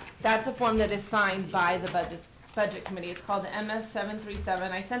holds. That's a form that is signed by the budget committee. It's called the MS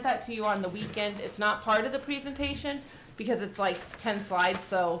 737. I sent that to you on the weekend. It's not part of the presentation because it's like 10 slides.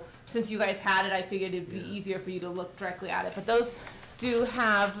 So since you guys had it, I figured it'd be easier for you to look directly at it. But those do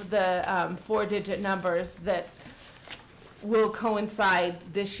have the 4-digit numbers that will coincide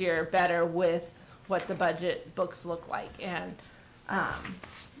this year better with what the budget books look like. And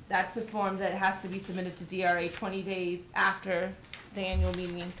that's the form that has to be submitted to DRA 20 days after the annual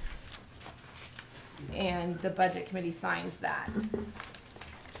meeting, and the budget committee signs that.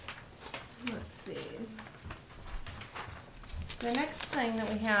 Let's see. The next thing that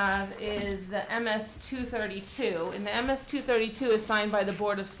we have is the MS 232, and the MS 232 is signed by the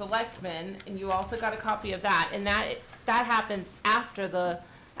Board of Selectmen, and you also got a copy of that, and that happens after the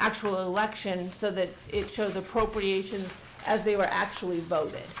actual election, so that it shows appropriations as they were actually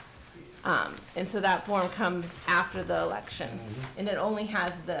voted. And so that form comes after the election, and it only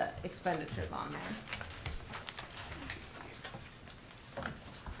has the expenditures on there.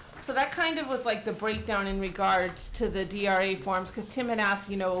 So that kind of was like the breakdown in regards to the DRA forms, because Tim had asked,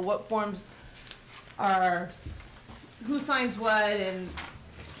 you know, what forms are, who signs what, and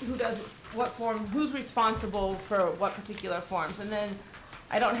who does what form, who's responsible for what particular forms. And then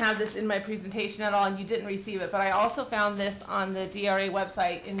I don't have this in my presentation at all, and you didn't receive it, but I also found this on the DRA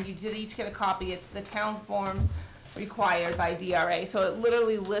website, and you did each get a copy. It's the town forms required by DRA. So it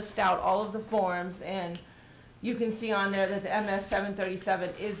literally lists out all of the forms, and you can see on there that the MS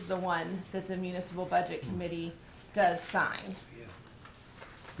 737 is the one that the municipal budget committee does sign.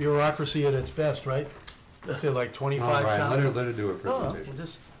 Bureaucracy at its best, right? Let's say like All 25 right, times. let her do a Oh, presentation.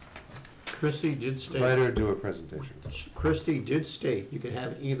 just, Christie did Let state, her do a presentation. Christie did state, you can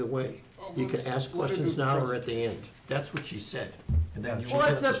have it either way. You can ask questions now or at the end. That's what she said in And then you Well,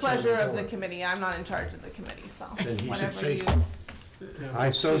 should it's have the to tell pleasure of the board. committee. I'm not in charge of the committee, so Then he should whatever say you. so.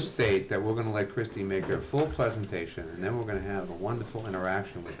 I so state that we're gonna let Christie make her full presentation, and then we're gonna have a wonderful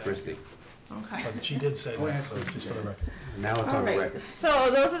interaction with Christie. Okay. But she did say that, so just for the record. And now it's All on the right. record.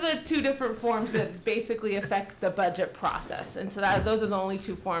 So those are the two different forms that basically affect the budget process, and so those are the only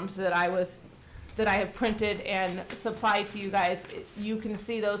two forms that I have printed and supplied to you guys. You can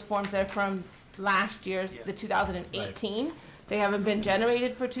see those forms. They're from last year's, the 2018. They haven't been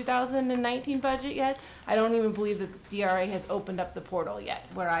generated for 2019 budget yet. I don't even believe that the DRA has opened up the portal yet,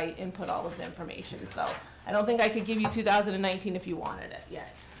 where I input all of the information. So I don't think I could give you 2019 if you wanted it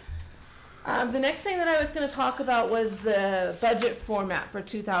yet. The next thing that I was going to talk about was the budget format for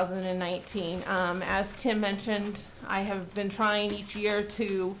 2019. As Tim mentioned, I have been trying each year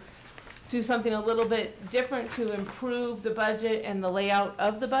to do something a little bit different to improve the budget and the layout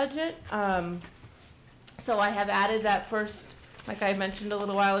of the budget. So I have added that first, like I mentioned a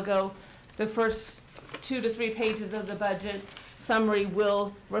little while ago, the first 2 to 3 pages of the budget summary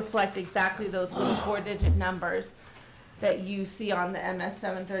will reflect exactly those little 4-digit numbers that you see on the MS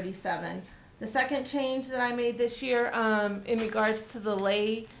 737. The second change that I made this year, in regards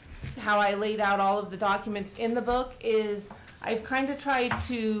to how I laid out all of the documents in the book, is I've kind of tried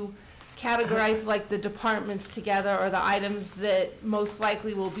to categorize like the departments together, or the items that most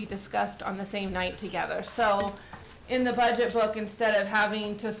likely will be discussed on the same night together. So in the budget book, instead of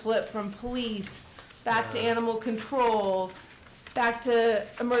having to flip from police back to animal control, back to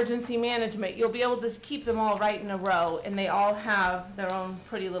emergency management, you'll be able to keep them all right in a row, and they all have their own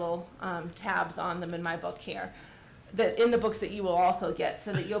pretty little tabs on them in my book here, that in the books that you will also get,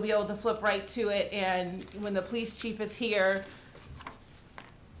 so that you'll be able to flip right to it. And when the police chief is here,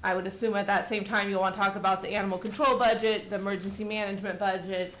 I would assume at that same time you'll want to talk about the animal control budget, the emergency management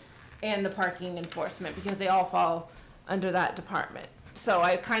budget, and the parking enforcement, because they all fall under that department. So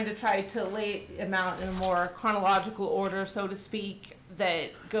I kind of tried to lay them out in a more chronological order, so to speak,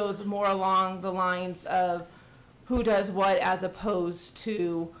 that goes more along the lines of who does what, as opposed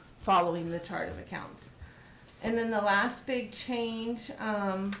to following the chart of accounts. And then the last big change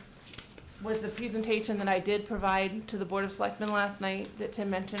was the presentation that I did provide to the Board of Selectmen last night that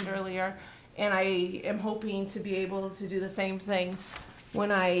Tim mentioned earlier. And I am hoping to be able to do the same thing when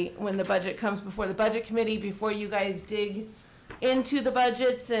the budget comes before the Budget Committee, before you guys dig into the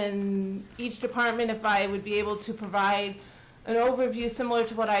budgets and each department, if I would be able to provide an overview similar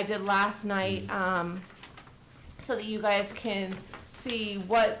to what I did last night, so that you guys can see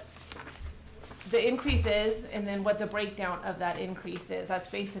what the increase is and then what the breakdown of that increase is. That's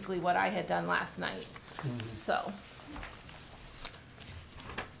basically what I had done last night. So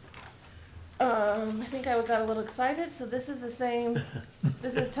I think I got a little excited, so this is the same,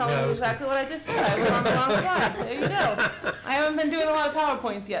 this is telling me exactly what I just said. I went on the wrong slide. There you go. I haven't been doing a lot of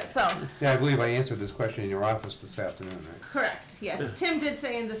PowerPoints yet, so. Yeah, I believe I answered this question in your office this afternoon, right? Correct, yes. Tim did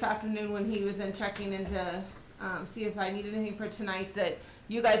say in this afternoon when he was in checking into, see if I needed anything for tonight, that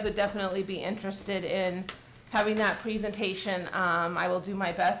you guys would definitely be interested in having that presentation. I will do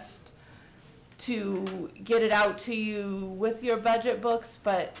my best to get it out to you with your budget books,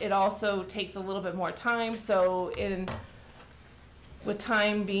 but it also takes a little bit more time. So with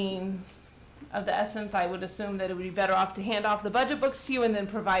time being of the essence, I would assume that it would be better off to hand off the budget books to you and then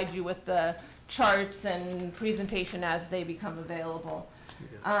provide you with the charts and presentation as they become available.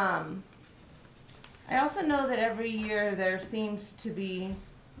 I also know that every year there seems to be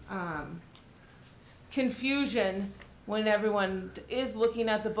confusion when everyone is looking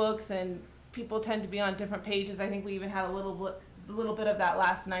at the books, and people tend to be on different pages. I think we even had a little bit of that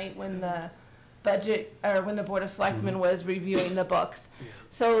last night when the budget, or when the Board of Selectmen was reviewing the books.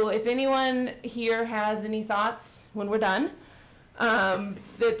 So if anyone here has any thoughts when we're done,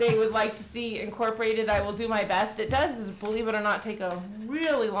 that they would like to see incorporated, I will do my best. It does, believe it or not, take a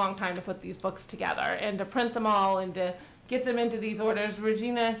really long time to put these books together and to print them all and to get them into these orders.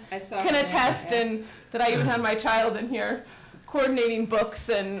 Regina can attest, and that I even had my child in here coordinating books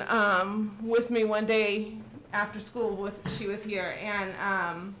and with me one day after school she was here,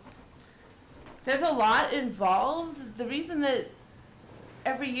 and there's a lot involved. The reason that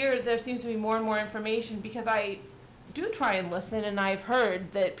every year there seems to be more and more information, because I do try and listen, and I've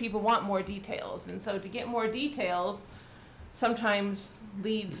heard that people want more details, and so to get more details sometimes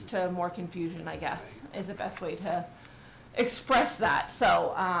leads to more confusion, I guess, is the best way to express that.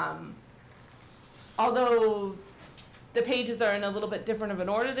 So although the pages are in a little bit different of an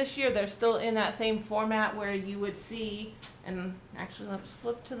order this year, they're still in that same format where you would see, and actually let's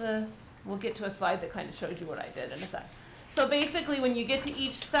flip to we'll get to a slide that kind of shows you what I did in a sec. So basically when you get to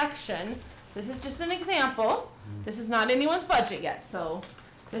each section, this is just an example. This is not anyone's budget yet, so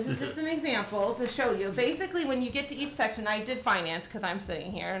this is just an example to show you. Basically, when you get to each section, I did finance because I'm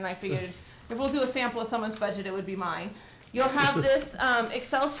sitting here, and I figured if we'll do a sample of someone's budget, it would be mine. You'll have this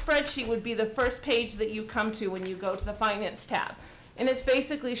Excel spreadsheet would be the first page that you come to when you go to the finance tab. And it's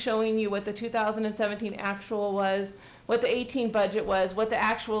basically showing you what the 2017 actual was, what the 18 budget was, what the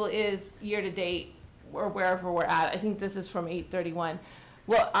actual is year to date, or wherever we're at. I think this is from 8/31.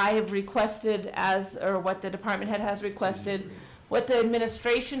 What I have requested or what the department head has requested, what the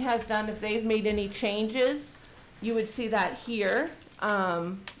administration has done, if they've made any changes, you would see that here.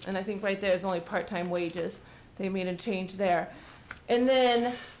 And I think right there is only part-time wages. They made a change there. And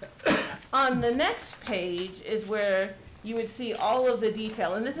then on the next page is where you would see all of the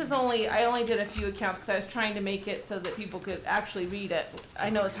detail. And this is I only did a few accounts because I was trying to make it so that people could actually read it. I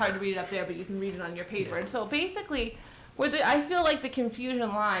know it's hard to read it up there, but you can read it on your paper. And so basically, I feel like the confusion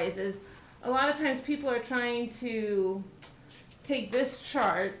lies is a lot of times people are trying to take this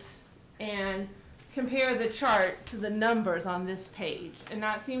chart and compare the chart to the numbers on this page. And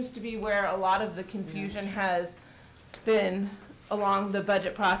that seems to be where a lot of the confusion has been along the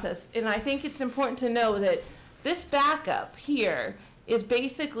budget process. And I think it's important to know that this backup here is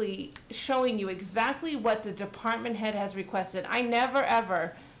basically showing you exactly what the department head has requested. I never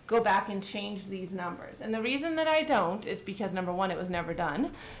ever go back and change these numbers. And the reason that I don't is because, number one, it was never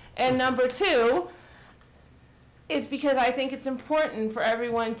done. And number two, is because I think it's important for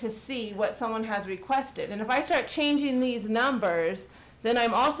everyone to see what someone has requested. And if I start changing these numbers, then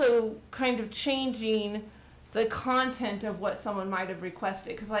I'm also kind of changing the content of what someone might have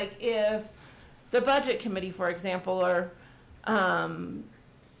requested. Because like if the budget committee, for example, or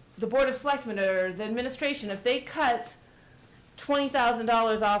the board of selectmen or the administration, if they cut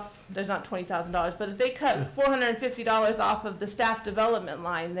 $20,000 off, there's not $20,000, but if they cut $450 off of the staff development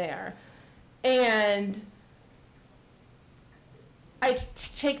line there, and I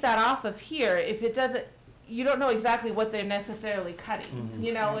take that off of here, if it doesn't, you don't know exactly what they're necessarily cutting,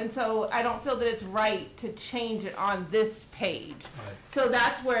 you know, and so I don't feel that it's right to change it on this page. Right. So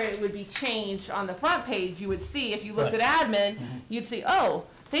that's where it would be changed on the front page. You would see, if you looked at admin, you'd see, oh,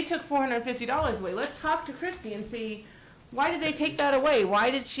 they took $450 away. Let's talk to Christy and see, why did they take that away? Why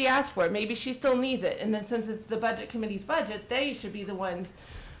did she ask for it? Maybe she still needs it. And then since it's the budget committee's budget, they should be the ones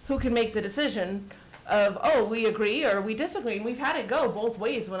who can make the decision of, oh, we agree or we disagree. And we've had it go both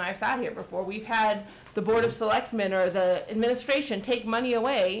ways when I've sat here before. We've had the Board of Selectmen or the administration take money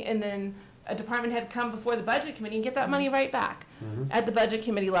away, and then a department head come before the budget committee and get that money right back at the budget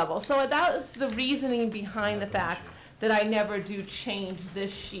committee level. So that is the reasoning behind the fact that I never do change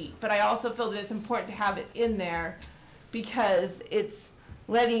this sheet. But I also feel that it's important to have it in there because it's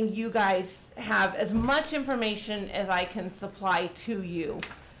letting you guys have as much information as I can supply to you.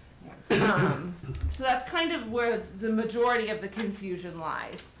 So that's kind of where the majority of the confusion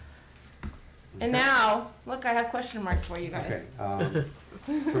lies. And now, look, I have question marks for you guys. Okay.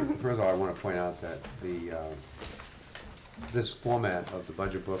 First of all, I want to point out that this format of the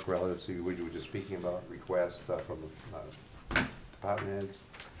budget book relative to what you were just speaking about, requests from the department heads,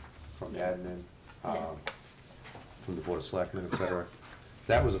 from admin, from the Board of Selectmen, et cetera,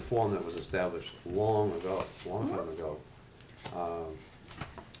 that was a form that was established long time ago.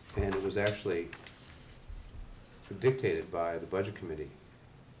 And it was actually dictated by the Budget Committee,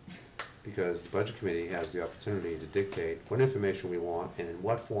 because the Budget Committee has the opportunity to dictate what information we want and in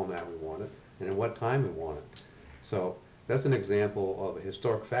what format we want it and in what time we want it. So that's an example of a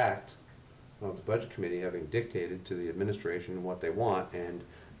historic fact of the Budget Committee having dictated to the administration what they want, and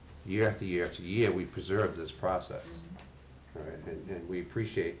year after year after year, we preserve this process. All right, and we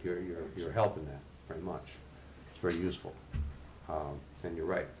appreciate your help in that very much. It's very useful. And you're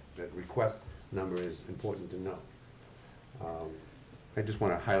right, that request number is important to know. I just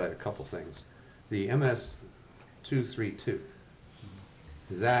want to highlight a couple things. The MS 232,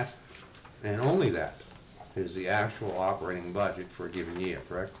 that, and only that, is the actual operating budget for a given year,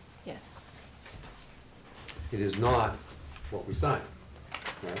 correct? Yes. It is not what we sign,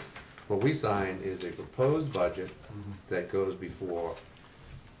 right? What we sign is a proposed budget that goes before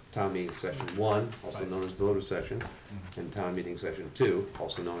town meeting session 1, also known as voter session, and town meeting session 2,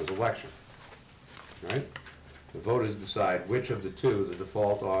 also known as election, right? The voters decide which of the two, the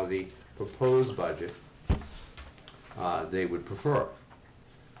default or the proposed budget, they would prefer.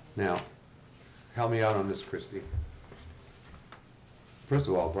 Now, help me out on this, Christie. First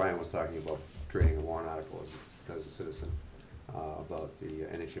of all, Brian was talking about creating a warrant article as a citizen about the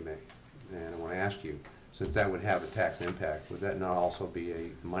NHMA. And I want to ask you, since that would have a tax impact, would that not also be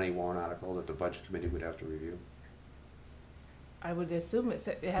a money warrant article that the Budget Committee would have to review? I would assume it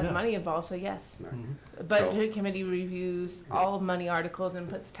has Yeah. money involved, so yes. Right. The budget committee reviews all money articles and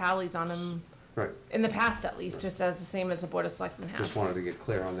puts tallies on them, Right. in the past at least, just as the same as the Board of Selectmen has. Just wanted to get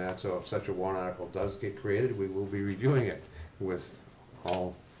clear on that, so if such a warrant article does get created, we will be reviewing it with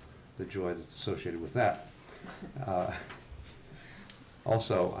all the joy that's associated with that.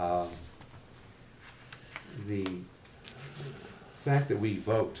 Also, the fact that we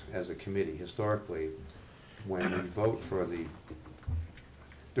vote as a committee historically, when we vote for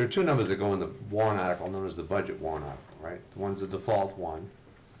there are two numbers that go in the warrant article known as the budget warrant article, right? One's the default one,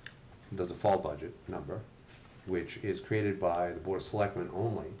 the default budget number, which is created by the Board of Selectmen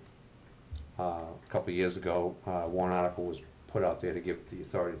only. A couple of years ago, warrant article was put out there to give the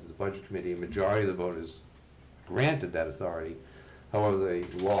authority to the Budget Committee. A majority of the voters granted that authority. However,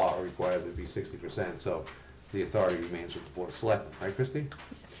 the law requires it be 60%, so the authority remains with the Board of Selectmen. Right, Christie?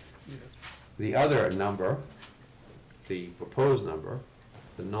 The other number, the proposed number,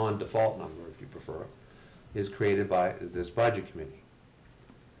 the non-default number, if you prefer, is created by this Budget Committee.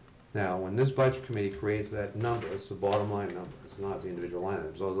 Now, when this Budget Committee creates that number, it's the bottom line number, it's not the individual line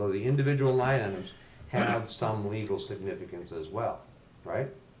items, although the individual line items have some legal significance as well, right?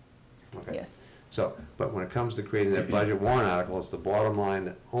 Okay. Yes. So, but when it comes to creating that budget warrant article, it's the bottom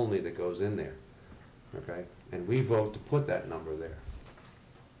line only that goes in there, okay? And we vote to put that number there,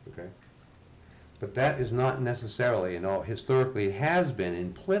 okay? But that is not necessarily, historically it has been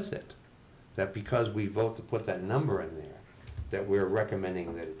implicit that because we vote to put that number in there, that we're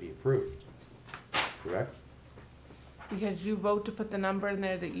recommending that it be approved, correct? Because you vote to put the number in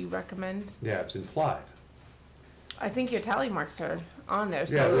there that you recommend. Yeah, it's implied. I think your tally marks are on there,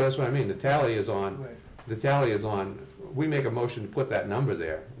 Yeah, so. that's what I mean, the tally is on, we make a motion to put that number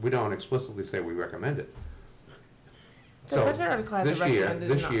there, we don't explicitly say we recommend it. The So, budget article has a this year,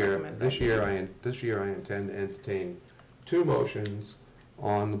 recommended and not recommended. this year I intend to entertain two motions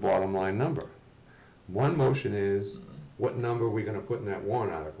on the bottom line number. One motion is, what number are we gonna put in that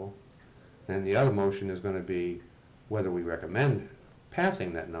warrant article? And the other motion is gonna be whether we recommend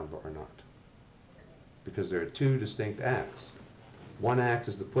passing that number or not. Because there are two distinct acts. One act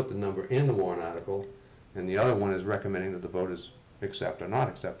is to put the number in the warrant article, and the other one is recommending that the voters accept or not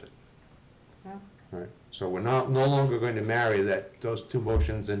accept it. Yeah. Right, so we're no longer going to marry those two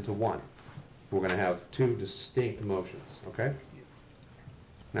motions into one. We're gonna have two distinct motions, okay?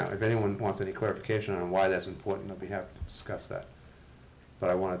 Now, if anyone wants any clarification on why that's important, I'll be happy to discuss that. But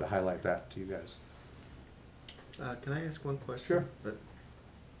I wanted to highlight that to you guys. Can I ask one question? Sure. But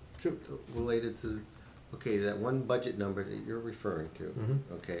related to, okay, that one budget number that you're referring to, Mhm.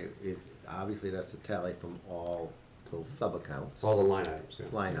 okay, obviously that's a tally from all those sub-accounts. All the line items, yeah.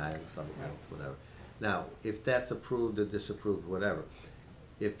 Line items, sub-accounts, whatever. Now, if that's approved or disapproved, whatever,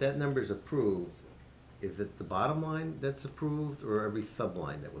 if that number's approved, is it the bottom line that's approved or every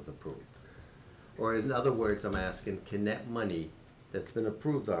sub-line that was approved? Or in other words, I'm asking, can that money that's been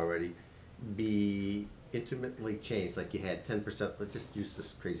approved already be intermittently changed, like you had 10%, let's just use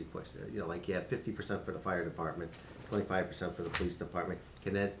this crazy question, like you had 50% for the fire department, 25% for the police department,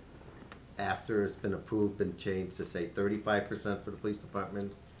 can that, after it's been approved, been changed to say 35% for the police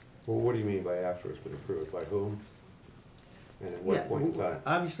department? Well, what do you mean by after it's been approved? By whom? And at Yeah, what point in time?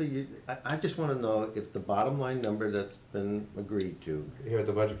 obviously, I just wanna know if the bottom line number that's been agreed to, Here at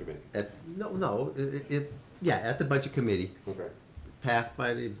the Budget Committee? at the budget committee, Okay. passed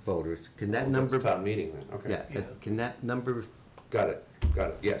by the voters, can that Well, number? that's town meeting then, okay. Yeah, can that number, Got it,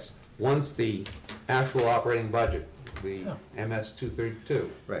 yes. Once the actual operating budget, the MS 232,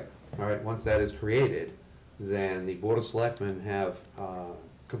 right, all right, once that is created, then the Board of Selectmen have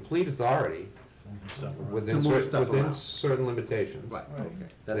complete authority within To move stuff within around. certain limitations. right, okay. They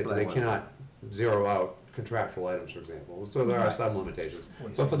That's what I they wanted. cannot zero out contractual items, for example, so there are some limitations.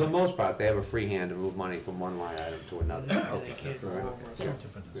 But for the most part, they have a free hand to move money from one line item to another. They can't go Right. over.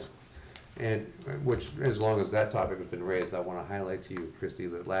 Yeah. And, which, as long as that topic has been raised, I want to highlight to you, Christie,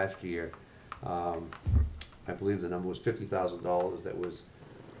 that last year, I believe the number was $50,000 that was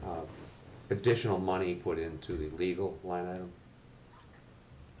additional money put into the legal line item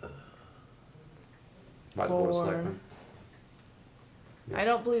by the Board of For- Selectmen. I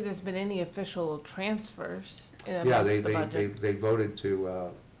don't believe there's been any official transfers in Yeah, amongst the budget. they voted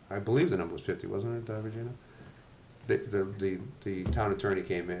to, I believe the number was 50, wasn't it, Regina? The town attorney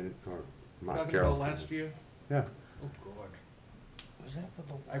came in, or Mark Talking Carroll. about last year? Yeah. Oh, God. Was that for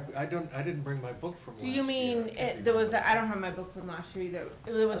the? I didn't bring my book from last Do year. you mean, there was, I don't have my book from last year either,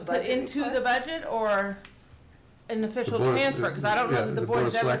 it was A put budget into the request? budget or an official The Board of- transfer? Because I don't yeah, know that the board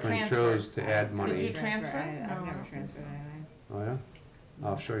has ever Selectmen transferred. chose to add Did money. you transfer? I've No. never transferred anything. Oh, yeah?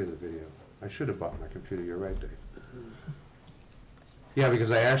 I'll show you the video. I should have bought my computer, you're right, Dave. Yeah,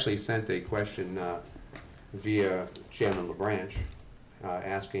 because I actually sent a question via Chairman LaBranch,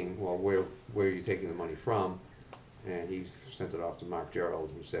 asking, well, where are you taking the money from? And he sent it off to Mark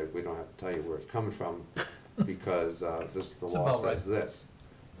Gerald, who said, we don't have to tell you where it's coming from, because the It's law about right. says this.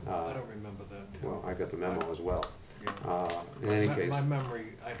 I don't remember that. Well, I got the memo as well. Yeah. In any case. My memory,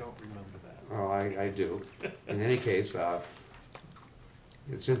 I don't remember that. Oh, I do. In any case,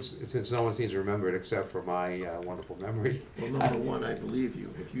 since no one seems to remember it except for my wonderful memory, Well, number one, I believe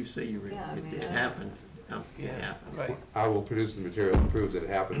you. If you say Yeah, I mean, it happened, it happened. Right. I will produce the material that proves that it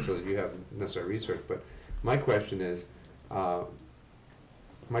happened so that you have necessary research. But my question is,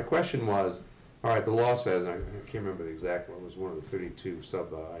 my question was, all right, the law says, I can't remember the exact one, it was one of the 32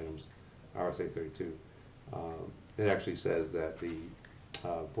 sub-items, RSA 32. It actually says that the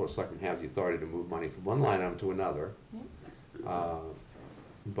Board of Selectmen has the authority to move money from one line item to another.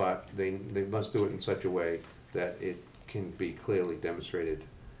 But they must do it in such a way that it can be clearly demonstrated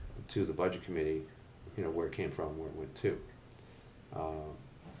to the Budget Committee, you know, where it came from, where it went to.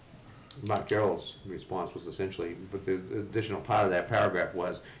 Mark Gerald's response was essentially, but the additional part of that paragraph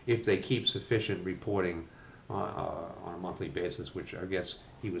was, if they keep sufficient reporting on a monthly basis, which I guess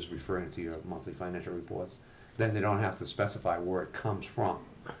he was referring to your monthly financial reports, then they don't have to specify where it comes from,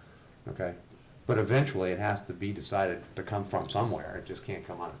 okay? But eventually, it has to be decided to come from somewhere, it just can't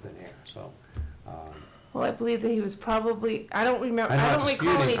come out of thin air, so. Well, I believe that he was probably, I don't remember, I'm I not don't recall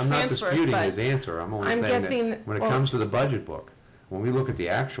any disputing, I'm not transfers, disputing but his answer, I'm only I'm saying guessing that when it well- comes to the budget book, when we look at the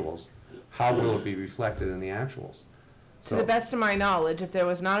actuals, how will it be reflected in the actuals? to the best of my knowledge, if there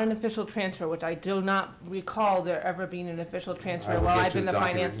was not an official transfer, which I do not recall there ever being an official transfer I will while get I've you been the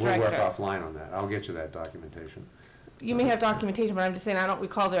finance We'll director. work offline on that, I'll get you that documentation. You may have documentation, but I'm just saying I don't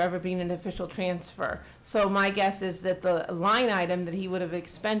recall there ever being an official transfer. So my guess is that the line item that he would have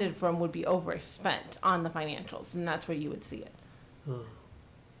expended from would be overspent on the financials, and that's where you would see it.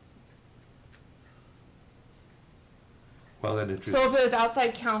 Well, that So introduces, if it was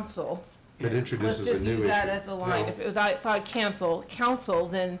outside counsel, that let's introduces a just new use that issue. as a line. No. If it was outside counsel,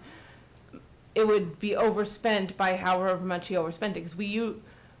 then it would be overspent by however much he overspent it. Because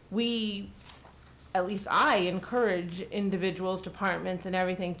we, at least I encourage individuals, departments and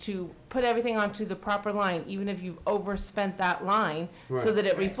everything to put everything onto the proper line, even if you've overspent that line, so Right. that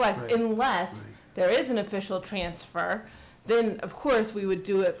it reflects, Right. unless there is an official transfer, then of course we would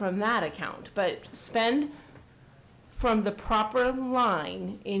do it from that account. But spend from the proper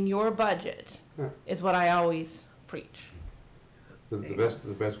line in your budget Yeah. is what I always preach. The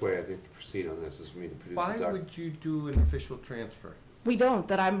best way, I think, to proceed on this is for me to produce Why a doc. would you do an official transfer? We don't,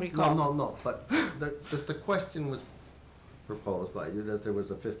 that I'm No, recalling. no, but the question was proposed by you, that there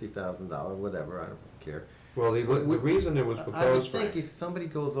was a $50,000, whatever, I don't care. Well, the reason it was I would proposed, think Frank, if somebody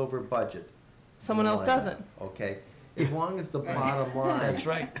goes over budget. Someone else line doesn't. item, Okay, as long as the bottom line. That's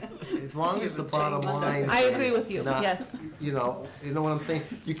right. As long as the bottom line. I agree is with you, not- yes. You know what I'm saying?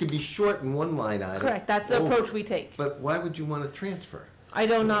 You can be short in one line item. Correct, that's the over, approach we take. But why would you want to transfer? I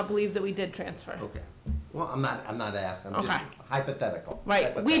do not believe that we did transfer. Okay, well, I'm not asking, I'm just Okay. hypothetical.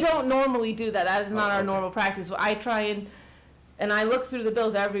 Right, we Hypothetical. don't normally do that, that is not Oh, our okay. normal practice. I try and I look through the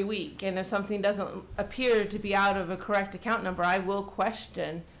bills every week, and if something doesn't appear to be out of a correct account number, I will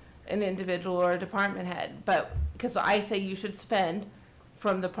question an individual or a department head. But, because I say you should spend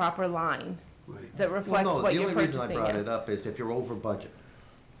from the proper line that reflects Well, no, what you're the only reason I purchasing. brought Yeah. it up is if you're over budget,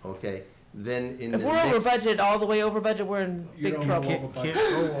 okay, then in If the we're over next. budget, all the way over budget, we're in big trouble.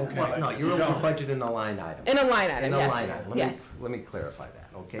 Well, no, you're over budget in a line item. In a line item, In a line yes, item. yes. Let me clarify that,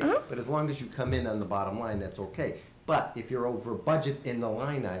 okay? Uh-huh. But as long as you come in on the bottom line, that's okay. But if you're over budget in the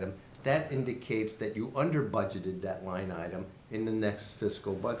line item, that indicates that you under budgeted that line item in the next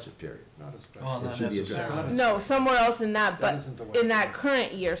fiscal budget period. It should be addressed. No, somewhere else in that, but isn't the way in it that works.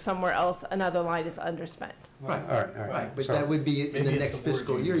 current year, somewhere else, another line is underspent. Right, all right. right, but So- that would be, in Maybe the it's next the word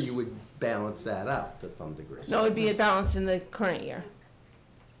fiscal you year, used. you would balance that out to some degree. No, it'd be balanced in the current year.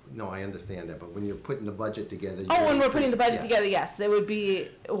 No, I understand that, but when you're putting the budget together. Oh, you're when we're putting the budget yeah. together, yes, it would be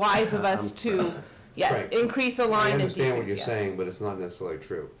wise of us to, yes, Right. increase a I line and understand what decrease, you're yes. saying, but it's not necessarily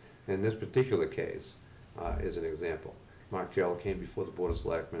true. In this particular case, is an example. Mark Jello came before the Board of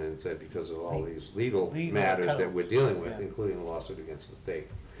Selectmen and said, because of all these legal Legal matters that penalties, we're dealing with, yeah. including a lawsuit against the state,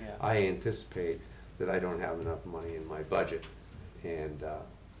 Yeah. I anticipate that I don't have enough money in my budget. And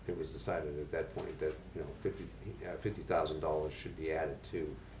it was decided at that point that, you know, $50,000 should be added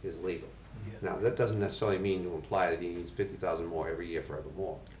to his legal. Yeah. Now, that doesn't necessarily mean to imply that he needs 50,000 more every year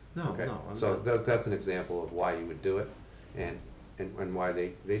forevermore. No, Okay? no, I'm So not. that's an example of why you would do it and why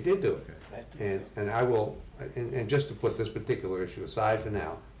they did do it. And I will, and just to put this particular issue aside for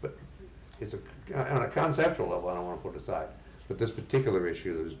now, but it's on a conceptual level, I don't want to put it aside. But this particular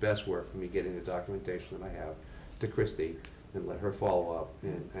issue, it was best work for me getting the documentation that I have to Christie and let her follow up,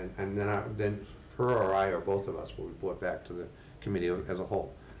 and then her or I, or both of us, will report back to the committee as a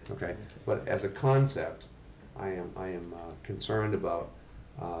whole, okay? But as a concept, I am concerned about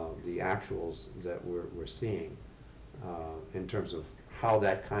the actuals that we're seeing in terms of how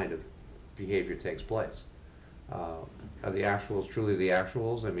that kind of behavior takes place. Are the actuals truly the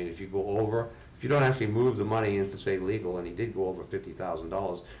actuals? I mean, if you go over, if you don't actually move the money into, say, legal, and he did go over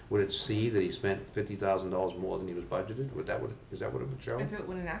 $50,000, would it see that he spent $50,000 more than he was budgeted? Is that what it would show? If it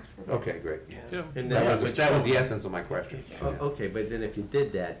would enact for. Okay, great. Yeah. And That then- was the essence of my question. Okay, but then if you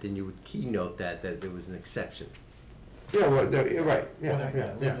did that, then you would keynote that there was an exception. Yeah, well, you're right, Well,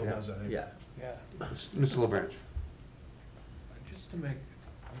 yeah. legal does that. Yeah. Yeah. Mr. LaBranche? Just to make,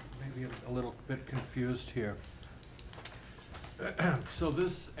 maybe a little bit confused here. So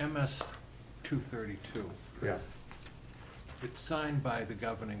this MS 232, Yeah, it's signed by the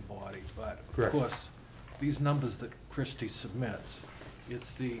governing body, but of Correct. course, these numbers that Christie submits,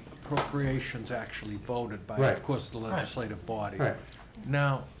 it's the appropriations actually voted by, Right. of course, the legislative body. right.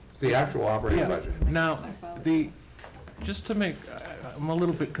 Now, It's the actual operating yeah, budget. now, just to make, I'm a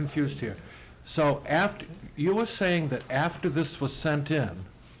little bit confused here. So after, you were saying that after this was sent in,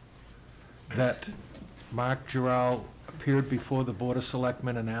 that Mark Giral appeared before the Board of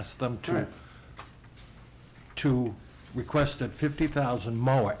Selectmen and asked them Right. to requested 50,000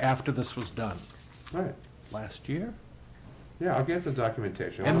 more after this was done Right, last year? yeah, I'll get the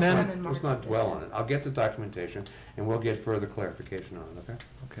documentation. And Let's then- not- Let's not dwell on it. I'll get the documentation, and we'll get further clarification on it, okay?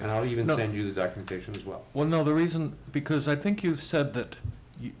 Okay. And I'll even No. send you the documentation as well. Well, no, the reason, because I think you said that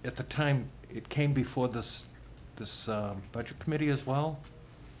at the time, it came before this budget committee as well?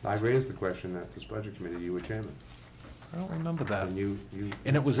 I raised the question at this budget committee, you were chairman, I don't remember that. and you,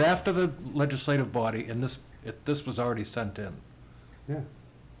 And it was after the legislative body, and this was already sent in. yeah, Do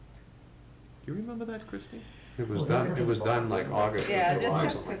you remember that, Christie? it was done like August or Yeah, July,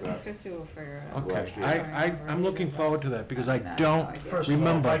 just, something like that. Christie will figure it out. Okay, Last year. I'm looking forward to that, because I No, no don't idea. First of all, if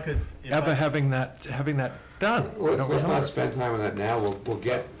I remember could, ever having that done. I Let's don't not remember. spend time on that now, we'll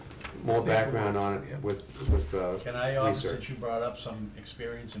get more background on it with can I offer, research. since you brought up some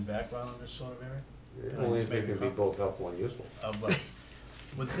experience and background in this sort of area? Only if it can be both helpful and useful. But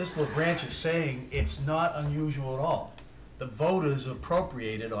what Mr. LaBranch is saying, it's not unusual at all. The voters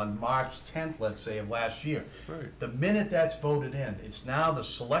appropriated on March 10th, let's say, of last year. Right. The minute that's voted in, it's now the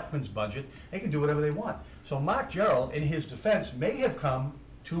selectmen's budget, they can do whatever they want. So Mark Gerald, in his defense, may have come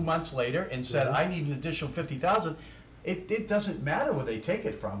 2 months later and said, I need an additional 50,000. It doesn't matter where they take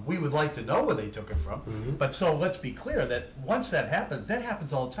it from. We would like to know where they took it from. But so let's be clear that once that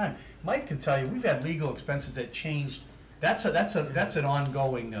happens all the time. Mike can tell you, we've had legal expenses that changed. That's an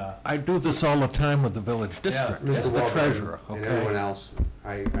ongoing, I do this all the time with the village district, Mr. as the Walker treasurer, and everyone okay? else,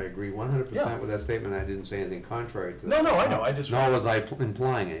 I agree 100% Yeah. with that statement. I didn't say anything contrary to that. No, I know, I just. Nor was I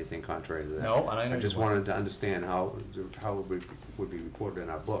implying anything contrary to that. No, and I know I just you weren't. wanted to understand how it would be reported in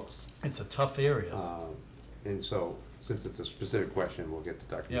our books. It's a tough area. And so, since it's a specific question, we'll get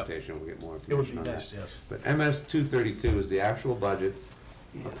the documentation, we'll get more It would be information on that. best, yes. But MS 232 is the actual budget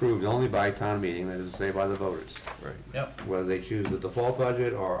approved only by town meeting, that is to say by the voters. Right. Yep. Whether they choose the default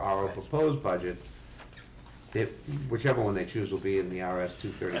budget or our proposed budget, whichever one they choose will be in the RS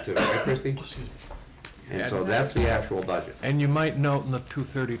 232, right, Christie? Excuse me. And so that's the actual budget. And you might note in the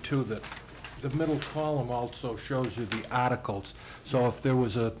 232 that the middle column also shows you the articles. So if there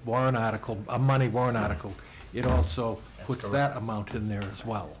was a warrant article, a money warrant article, it also puts that amount in there as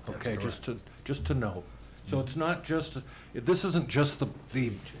well, okay, just to note. So it's not just, this isn't just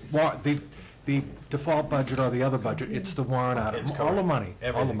the default budget or the other budget, it's the warrant article, all the money,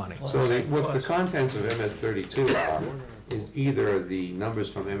 all the money. So what's the contents of MS 32 are, is either the numbers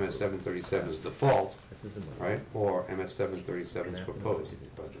from MS 737's default, right, or MS 737's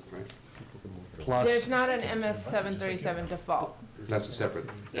proposed budget, right? Plus, There's not an MS 737 default. That's a separate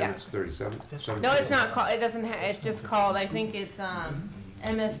Yeah. MS 37? No, it's not called, it doesn't it's just called, I think it's,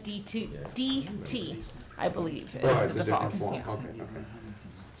 MSDT, I believe, is Oh, the it's a default. different form, Yeah. okay.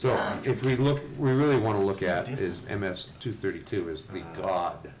 So if we really want to look at is MS 232 is the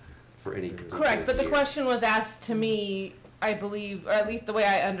god for any. Correct, but the year. question was asked to me, I believe, or at least the way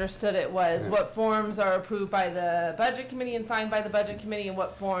I understood it was, Yeah. what forms are approved by the budget committee and signed by the budget committee, and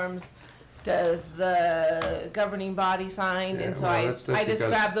what forms does the governing body sign? Yeah, And so well, I that's just because-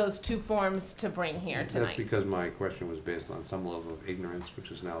 grabbed those two forms to bring here That's tonight. because my question was based on some level of ignorance, which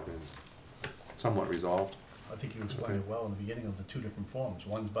has now been somewhat resolved. I think you explained it well in the beginning of the two different forms.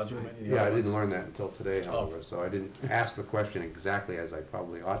 One's budget committee, the Yeah, I other didn't one's. learn that until today, however, so I didn't ask the question exactly as I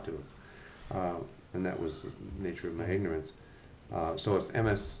probably ought to, and that was the nature of my ignorance. So it's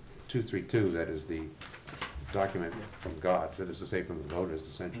MS 232, that is the document from God, that is to say from the voters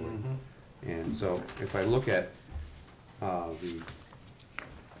essentially. And so if I look at the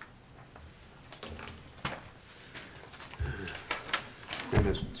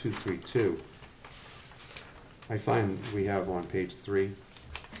MS 232, I find we have on page 3,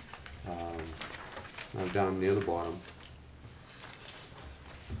 down near the bottom,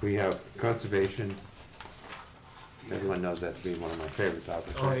 we have conservation. Everyone knows that to be one of my favorite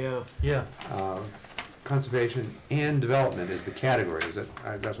topics. Oh, right? yeah. Yeah. Conservation and development is the category, is it?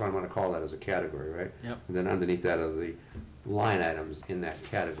 That's what I'm gonna call that, as a category, right? Yep. And then underneath that are the line items in that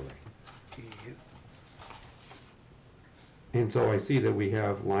category. And so I see that we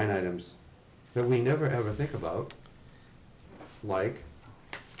have line items that we never ever think about, like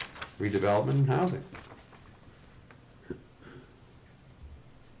redevelopment and housing,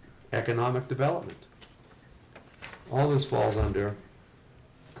 economic development. All this falls under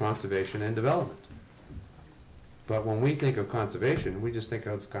conservation and development. But when we think of conservation, we just think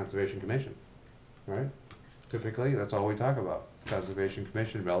of Conservation Commission, right? Typically, that's all we talk about, Conservation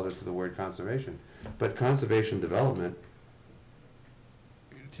Commission relative to the word conservation. But conservation development,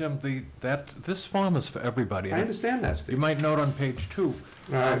 Tim, this form is for everybody. I understand that, You Steve. might note on page 2.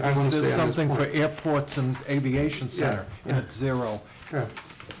 I wanna stay on There's this something for point. airports and aviation center, and it's 0. Yeah.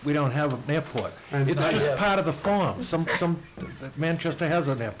 We don't have an airport. I It's understand. just part of the form. Manchester has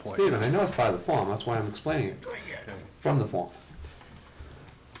an airport. Stephen, I know it's part of the form, that's why I'm explaining it, from the form.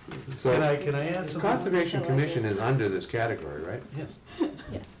 So, Can I add something? Conservation Commission is under this category, right? Yes.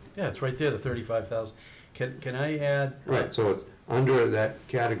 Yes. Yeah, it's right there, the 35,000. Can I add? Right, so it's under that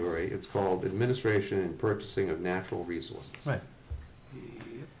category, it's called Administration and Purchasing of Natural Resources. Right.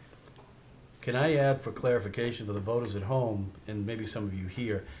 Can I add for clarification to the voters at home, and maybe some of you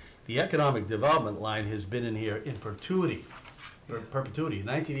here, the economic development line has been in here in perpetuity. In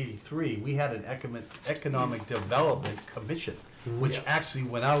 1983, we had an economic development commission, which actually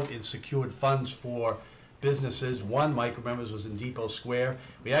went out and secured funds for businesses. One, Mike remembers, was in Depot Square.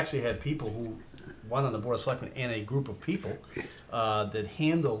 We actually had people who, one on the Board of Selectmen and a group of people that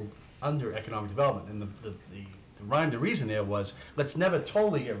handled under economic development. And the rhyme to reason there was, let's never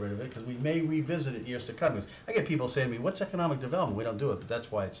totally get rid of it, because we may revisit it years to come. Because I get people saying to me, what's economic development? We don't do it, but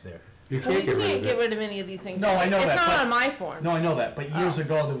that's why it's there. You Well, can't you get rid can't of get it. rid of any of these things. No, I know that, It's not but- on my form. No, I know that, but years Oh.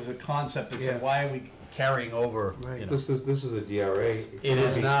 ago, there was a concept that said, Yeah. why are we carrying over, you know? This is a DRA. It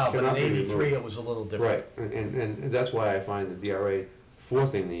is now, but Cannot in be '83, removed. it was a little different. Right, and that's why I find the DRA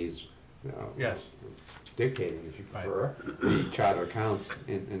forcing these, Yes. dictating, if you Right. prefer, the charter accounts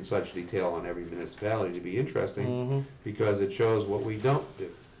in such detail on every municipality to be interesting, Mhm. because it shows what we don't do,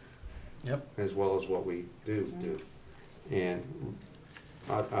 Yep. as well as what we do. And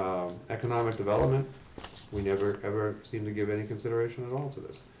economic development, we never, ever seem to give any consideration at all to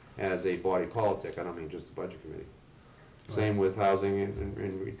this, as a body politic, I don't mean just the budget committee. Same with housing and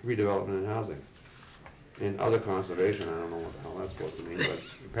redevelopment and housing. And other conservation, I don't know what the hell that's supposed to mean, but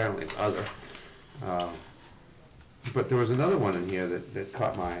apparently it's other. But there was another one in here that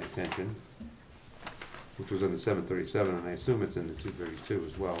caught my attention, which was in the 737, and I assume it's in the 232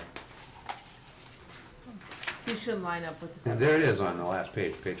 as well. You should line up with the. And there it is on the last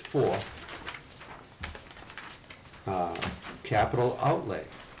page, page 4. Capital outlay.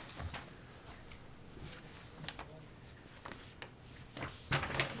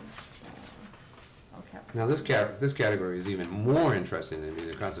 Okay. Now, this category is even more interesting than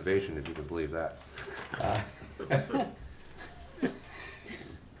the conservation, if you can believe that.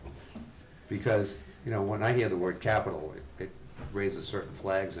 Because, when I hear the word capital, it raises certain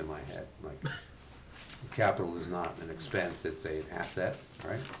flags in my head, like, capital is not an expense, it's an asset,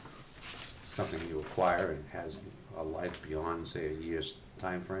 right? Something you acquire and has a life beyond, say, a year's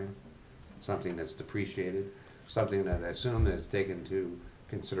time frame. Something that's depreciated, something that I assume is taken into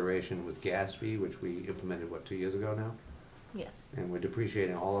consideration with GASB, which we implemented, 2 years ago now? Yes, And we're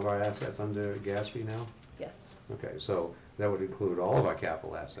depreciating all of our assets under GASB now? yes. Okay, so that would include all of our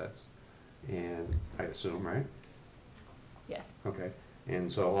capital assets, and I assume, right? Yes. Okay,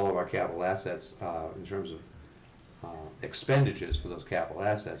 and so all of our capital assets, in terms of expenditures for those capital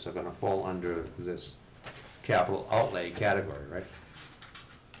assets, are gonna fall under this capital outlay category, right?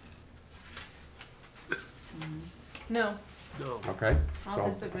 No, No. Okay? I'll So,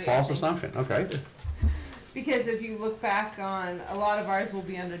 disagree, I false think. assumption, okay. because if you look back on, a lot of ours will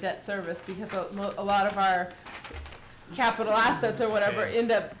be under debt service, because a lot of our capital assets or whatever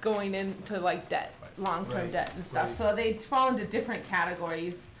end up going into like debt, long-term Right, debt and stuff. right. So they fall into different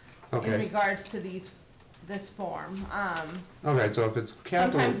categories in Okay, regards to this form. okay, so if it's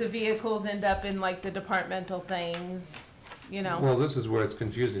capital, Sometimes the vehicles end up in like the departmental things. you know? Well, this is where it's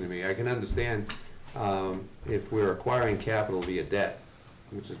confusing to me. I can understand if we're acquiring capital via debt,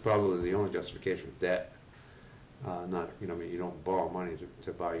 which is probably the only justification of debt. Not, you know, I mean, you don't borrow money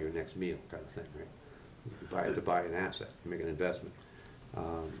to buy your next meal kind of thing, right? You buy it to buy an asset, you make an investment.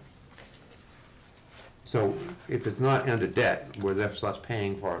 So if it's not under debt, we're thus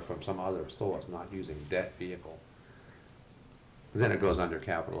paying for it from some other source, not using debt vehicle, then it goes under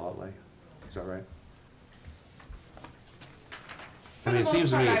capital outlay. Is that right? For I the mean, it most seems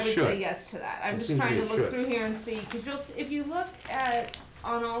to part, me I it would should. say yes to that. I'm It just seems to trying me to it look should. through here and see, because if you look at,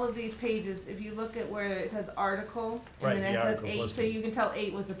 on all of these pages, if you look at where it says article, Right, and then the it says article's 8, so listed. you can tell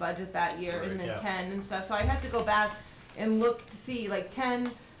 8 was the budget that year, and Right, then yeah. 10 and stuff. So I'd have to go back and look to see, like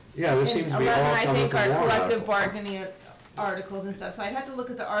 10 Yeah, there and seems to be 11, all I coming think, from are warrant collective articles. bargaining articles and stuff. So I'd have to look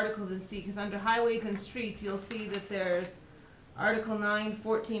at the articles and see, because under highways and streets, you'll see that there's Article 9,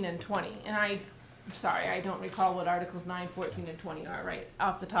 14, and 20. And I'm sorry, I don't recall what Articles 9, 14, and 20 are right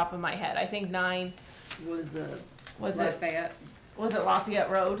off the top of my head. I think 9, Was the was it, Lafayette? was it Lafayette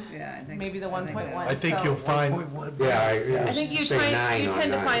Road? Yeah, I think. Maybe the I think 1.1. I think So- you'll find Yeah, I think you say tend, 9 you on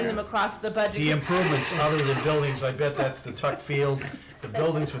tend to 9, find yeah. them across the budget. the improvements other than buildings, I bet that's the tuck field. The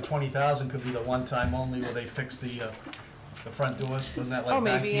buildings for 20,000 could be the one time only where they fix the front doors, wasn't that like 19? Oh,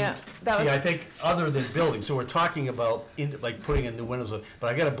 maybe, yeah. That See, I was- think other than buildings, so we're talking about like putting in new windows, but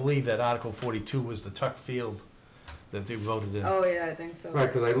I gotta believe that Article 42 was the tuck field that they voted in. Oh, yeah, I think so.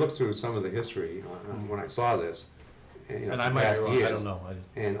 Right, because I looked through some of the history when I saw this, and, you know, And I for might past be wrong, I years, don't know.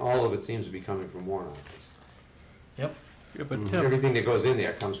 and all of it seems to be coming from warrant articles. Yep. Yeah, but Tim, Everything that goes in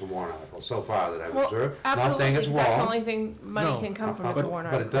there comes from warrant articles, so far that I've Well, observed. Not saying absolutely, it's 'cause that's the wrong, only thing money No, can come from is a but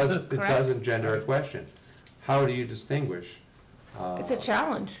warrant it article. does, it correct? does engender a question. How do you distinguish? It's a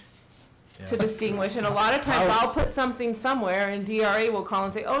challenge to Yeah. distinguish, and a lot of times I'll put something somewhere and DRA will call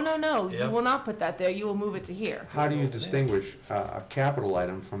and say, oh, no, you Yeah. will not put that there, you will move it to here. How do you distinguish a capital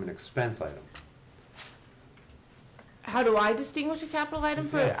item from an expense item? How do I distinguish a capital item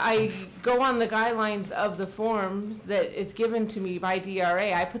for, Yeah. I go on the guidelines of the forms that it's given to me by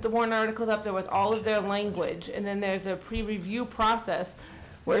DRA. I put the warrant articles up there with all of their language, and then there's a pre-review process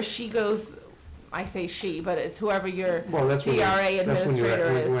where she goes, I say she, but it's whoever your Well, that's when DRA you're, that's when you're,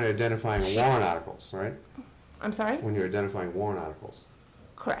 administrator when is. you're identifying She- warrant articles, right? I'm sorry? When you're identifying warrant articles,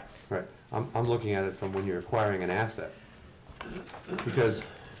 Correct. right? I'm looking at it from when you're acquiring an asset. Because,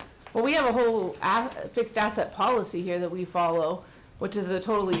 Well, we have a whole fixed asset policy here that we follow, which is a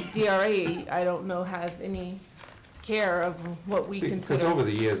totally, DRA, I don't know, has any care of what we because over consider.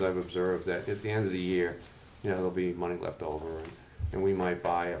 the years, I've observed that at the end of the year, you know, there'll be money left over, and we might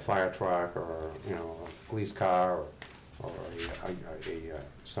buy a fire truck, or, you know, a police car, or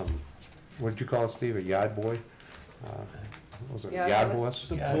some, what did you call it, Steve, a yard boy? What was it, a Yard yard horse?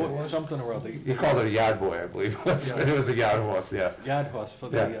 horse? Boy, something or other, You called it a yard boy, I believe, it was a yard horse, yeah. yard horse for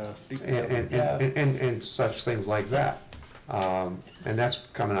Yeah. the, And such things like that. And that's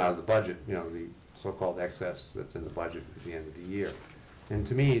coming out of the budget, you know, the so-called excess that's in the budget at the end of the year. And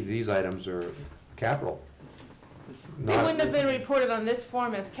to me, these items are capital. They not- wouldn't have been reported on this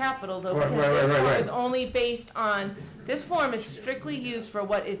form as capital, though, Right, because right, this right, form right. is only based on, this form is strictly used for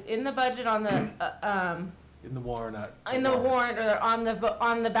what is in the budget on the, in the warrant. in the warrant or on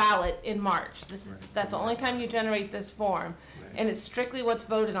the ballot in March. That's the only time you generate this form, and it's strictly what's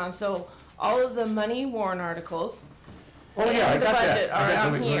voted on. So all of the money warrant articles Oh, yeah, I and the got that. budget I are got-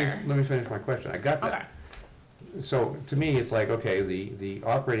 on let me- here. Let me finish my question. I got Okay. that. So to me, it's like, okay, the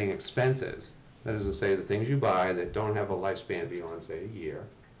operating expenses, that is to say, the things you buy that don't have a lifespan beyond, say, a year,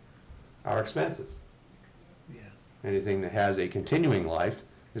 are expenses. Yeah. Anything that has a continuing life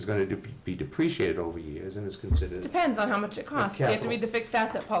is going to be depreciated over years and is considered. Depends on how much it costs. You have to capital. read the fixed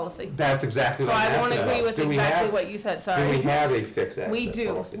asset policy. That's exactly So what I'm I won't asking agree about. with Do we exactly have- what you said, Do sorry. we have a fixed asset We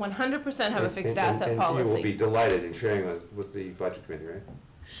do, policy? 100% have a And- fixed and- asset And you will be policy. delighted in sharing with the budget committee, right?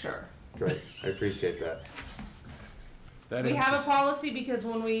 Sure. Great, I appreciate that. That We have a answers- policy because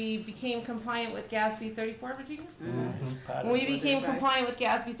when we became compliant with GASB 34, Virginia? Part When of we it. became compliant with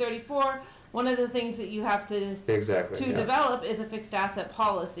GASB 34, one of the things that you have to Exactly, yeah. develop is a fixed asset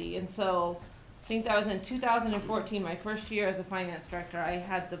policy. And so I think that was in 2014, my first year as a finance director. I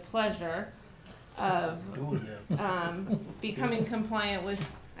had the pleasure of Doing that. becoming compliant with,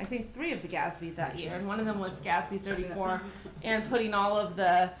 I think, 3 of the GASBs that year. And one of them was GASB 34, and putting all of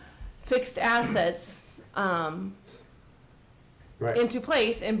the fixed assets Right. into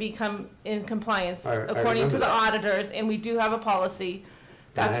place and become in compliance I according to remember the that. auditors. And we do have a policy.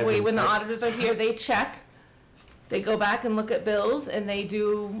 That's I the way, when the haven't- auditors are here, they check. They go back and look at bills, and they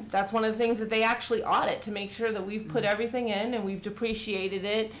do, that's one of the things that they actually audit, to make sure that we've put everything in and we've depreciated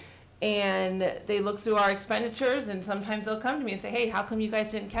it and they look through our expenditures, and sometimes they'll come to me and say, hey, how come you guys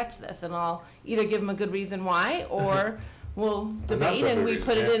didn't catch this? And I'll either give them a good reason why, or we'll debate and we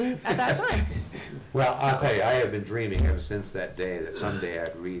put it in at that time. Well, I'll tell you, I have been dreaming ever since that day that someday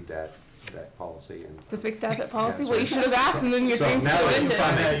I'd read that policy and. The fixed asset policy, Yeah, well, you should have asked, and then your So dreams now go that it's into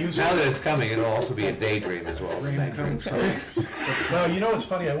coming, it. now that it's coming, it'll also be a daydream as well. Well, you know what's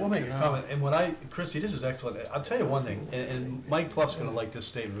funny, I will make a comment, and Christie, this is excellent. I'll tell you one thing, and Mike Clough's gonna like this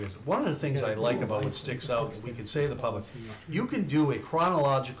statement, because one of the things I like about what sticks out, we can say to the public, you can do a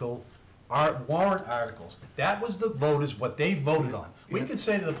chronological warrant articles. That was the voters, what they voted on. We can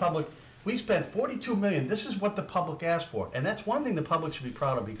say to the public, we spent 42 million, this is what the public asked for. And that's one thing the public should be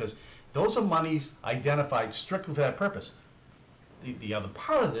proud of, because those are monies identified strictly for that purpose. The other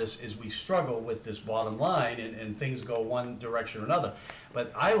part of this is we struggle with this bottom line, and things go one direction or another.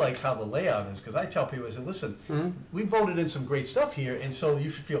 But I like how the layout is, because I tell people, I say, listen, we voted in some great stuff here, and so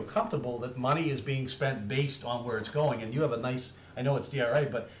you should feel comfortable that money is being spent based on where it's going. And you have a nice, I know it's DRA,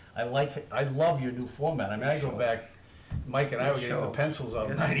 but I love your new format. I mean, I go back, Mike and I were getting the pencils out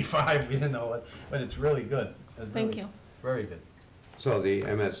in '95, we didn't know it, but it's really good. It's Thank really you. Very good. So the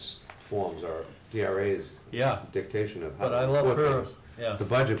MS forms are DRA's Yeah, dictation of how but I to love report her, things. yeah. The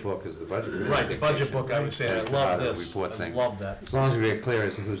budget book is the budget. Right, the budget dictation, book, I was saying, I as to how love to this, report I things. love that. As long as we get clear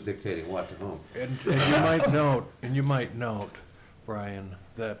as to who's dictating what to whom. And you might note, Brian,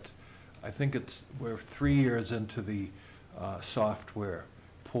 that I think we're 3 years into the software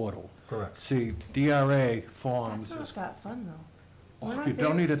portal. Correct. See, DRA That's forms not is, that fun, though. We're not you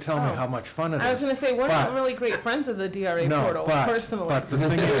don't need to tell me Oh. how much fun it is. I was gonna say, we're not But- really great friends of the DRA No, portal, but- personally. But the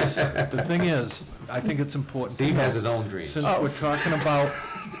thing is, I think it's important to Steve has note, his own dreams. since we're talking about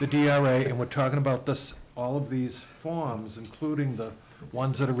the DRA and we're talking about this, all of these forms, including the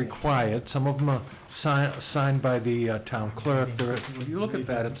ones that are required, some of them are signed by the town clerk. If you look at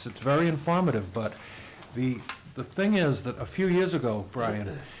that, it's very informative, but the thing is that a few years ago,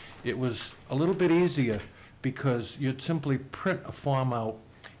 Brian, it was a little bit easier because you'd simply print a form out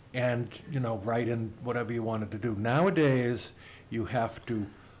and, write in whatever you wanted to do. Nowadays, you have to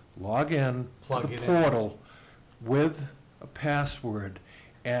log in to Plug the it in. portal with a password,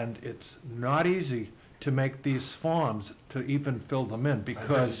 and it's not easy to make these forms, to even fill them in, I heard you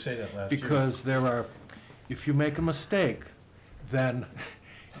because, say that last year. because if you make a mistake, then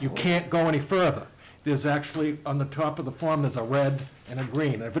you can't go any further. There's actually, on the top of the form, there's a red and a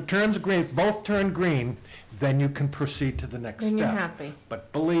green. If it turns green, if both turn green, then you can proceed to the next step. Then you're happy.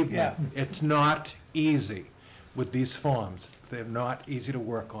 But believe me, Yeah. it's not easy with these forms. They're not easy to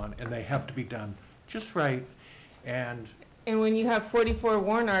work on, and they have to be done just right. And And when you have 44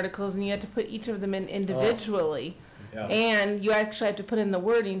 warrant articles and you have to put each of them in individually, Yeah. and you actually have to put in the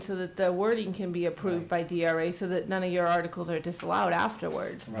wording so that the wording can be approved by DRA, so that none of your articles are disallowed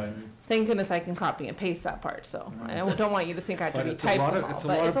afterwards. Right. Thank goodness I can copy and paste that part, so I don't want you to think I have to But it's a retype lot them of- all. it's a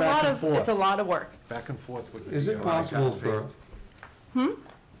But lot it's of a lot back and of, forth. it's a lot of work. back and forth with the Is it DRA. possible for,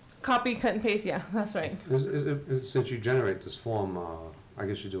 Copy, cut, and paste, yeah, that's right. since you generate this form, I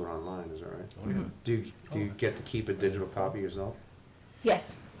guess you do it online, is that right? Oh, yeah. Do you get to keep a digital copy yourself?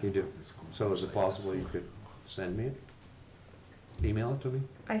 Yes, You do. So is it possible you could send me it? Email it to me?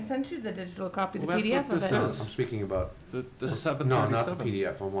 I sent you the digital copy, the Well, that's PDF what of this it. No, is. I'm speaking about, The 737. no, not the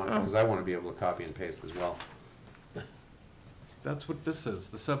PDF, Oh. because I want to be able to copy and paste as well. That's what this is,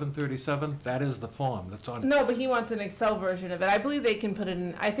 the 737, that is the form that's on. No, but he wants an Excel version of it. I believe they can put it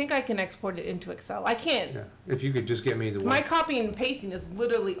in, I think I can export it into Excel. I can't. Yeah, if you could just get me the My one. copying and pasting is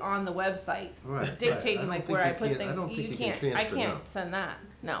literally on the website, Right. dictating don't like think where you I put can- things. don't think You can can't, I transfer, no. can't send that,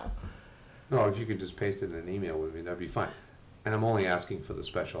 no. No, if you could just paste it in an email with me, that'd be fine. And I'm only asking for the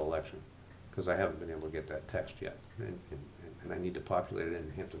special election, because I haven't been able to get that text yet. And I need to populate it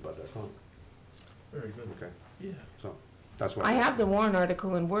in HamptonBud.com. Very good. Okay, Yeah. so that's what. I have the warrant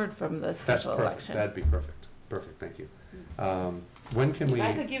article in Word from the That's special perfect, election. that'd be perfect, thank you. When can You we,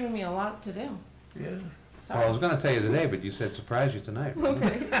 guys are giving me a lot to do. Yeah. well, I Sorry. was gonna tell you today, but you said surprise you tonight.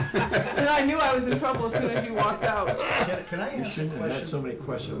 Okay. And I knew I was in trouble as soon as you walked out. Can I You ask a shouldn't have had question? so many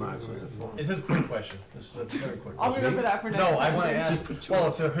question marks on the phone. It is a quick question. This is a very quick I'll question. remember that for next time. No, I want to ask, well,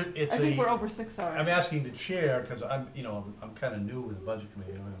 I think we're over 6 hours. I'm asking the chair, because I'm kind of new with the budget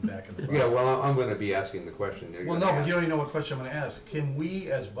committee, I'm back in the. Yeah, well, I'm gonna be asking the question. You're Well, gonna no, but ask. you already know what question I'm gonna ask. Can we,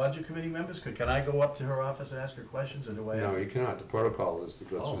 as budget committee members, can I go up to her office and ask her questions, or do I have No, to? you cannot, the protocol is to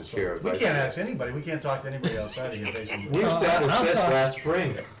go Oh, through the so chair. we can't ask anybody, we can't talk to anybody outside of here, basically. We established this last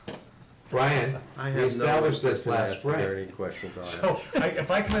spring. Brian, I we have no established this interest in last asking her spring. any questions on it. So,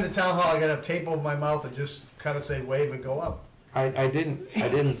 if I come into town hall, I gotta have tape over my mouth and just kind of say wave and go up? I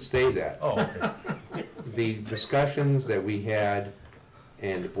didn't say that. Oh, okay. The discussions that we had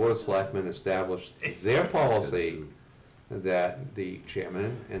And the Board of Selectmen established their policy that the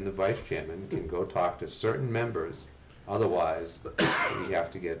chairman and the vice chairman can go talk to certain members. Otherwise, we have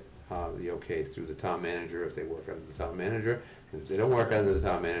to get the okay through the town manager if they work under the town manager. And if they don't work under the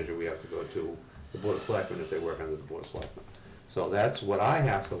town manager, we have to go to the Board of Selectmen if they work under the Board of Selectmen. So that's what I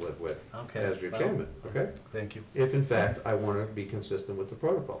have to live with Okay. as your chairman, okay? Thank you. If in fact I want to be consistent with the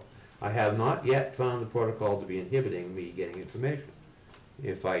protocol. I have not yet found the protocol to be inhibiting me getting information.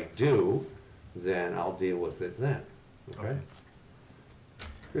 If I do, then I'll deal with it then, okay? Okay.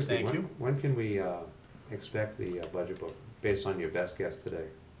 Christie, Thank you. when can we expect the budget book, based on your best guess today?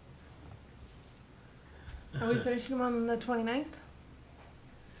 Are we finishing them on the 29th?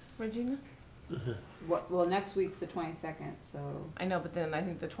 Regina? Well, next week's the 22nd, so. I know, but then I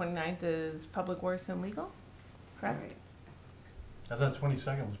think the 29th is Public Works and Legal, correct? Right. I thought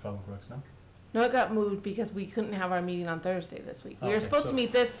 22nd was Public Works, no? No, it got moved because we couldn't have our meeting on Thursday this week. We were Okay, supposed so- to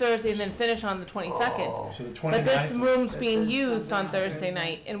meet this Thursday and then finish on the 22nd. So the But this 29th, room's being That's used Sunday on night. Thursday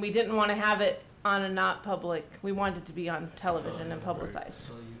night, and we didn't want to have it on a not public, we wanted it to be on television and publicized,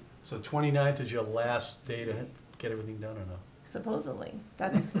 so 29th is your last day to get everything done or no? supposedly.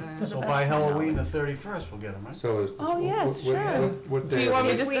 That's, That's, So best by of my Halloween, the knowledge. 31st, we'll get them, right? So is. Oh, yes, what- sure. What Do day? you want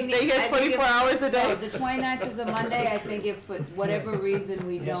me of the just We to need- stay I here think 24 hours a So day? the 29th is a Monday, I think if for whatever reason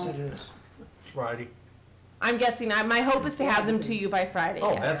we Yes, it don't, is. Friday. I'm guessing, my hope is to have them to you by Friday,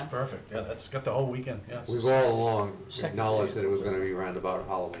 Oh, yes. that's perfect, yeah, that's got the whole weekend, yes. We've all along Second acknowledged day. that it was gonna be around about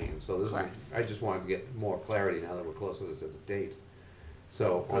Halloween, so this is, Correct. I just wanted to get more clarity now that we're closer to the date.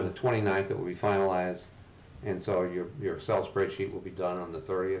 So on the 29th, it will be finalized, and so your Excel spreadsheet will be done on the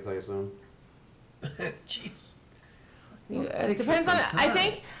 30th, I assume? Jeez. It Takes us depends on, some I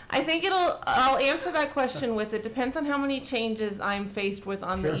think I'll answer that question with, it depends on how many changes I'm faced with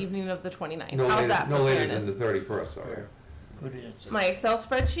on the Sure. evening of the 29th. No How's later- that No for later than fairness? the 31st, sorry. Good answer. My Excel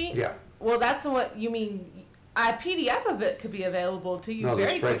spreadsheet? Yeah, Well, that's what you mean, a PDF of it could be available to you No, the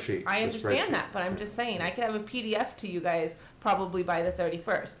very quick. spreadsheet, I the understand spreadsheet. that, but I'm just saying, I could have a PDF to you guys probably by the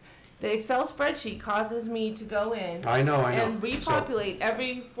 31st. The Excel spreadsheet causes me to go in I know. and So, repopulate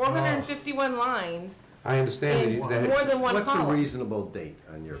every 451 lines I understand in that. more than one What's a column. reasonable date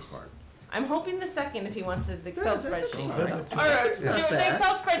on your part? I'm hoping the second if he wants his Excel Yeah, that's spreadsheet. fine. So- It's Or, not the bad.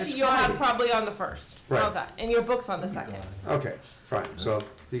 Excel spreadsheet It's you'll have fine. probably on the 1st. Right. How's that? And your book's on the 2nd. Okay, fine, so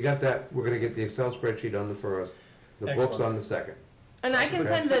you got that, we're gonna get the Excel spreadsheet on the 1st, the book's Excellent. on the 2nd. And I can Okay.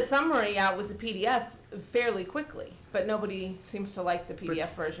 send the summary out with the PDF fairly quickly, but nobody seems to like the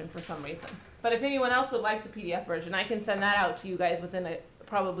PDF version for some reason. But if anyone else would like the PDF version, I can send that out to you guys within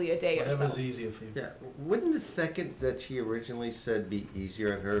probably a day or Whatever's so. easier for you. Yeah, wouldn't the second that she originally said be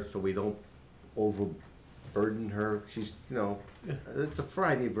easier on her, so we don't overburden her? She's, it's a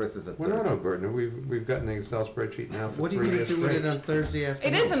Friday versus a We're not Thursday. overburdened her. We've gotten the Excel spreadsheet now for What are you 3 gonna years do with it straight. on Thursday It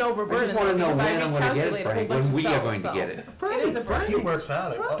afternoon? is an I overburden just wanna though, know because I when I'm gonna get it, recalculate a whole Frank, bunch when of we are stuff, going to so. get it. It is a Friday. He burden. works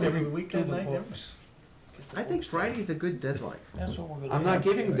hard, every weekend Do the night, every- books. I think Friday's a good deadline. That's what we're gonna I'm not have.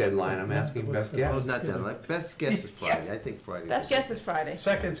 giving a deadline, I'm asking best Oh, guess. not deadline, best guess is Friday, I think Friday. Best guess is Friday.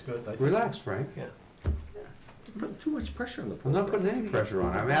 Second's good, I think. Relax, Frank. Yeah. Put too much pressure on the I'm poor not putting person. any pressure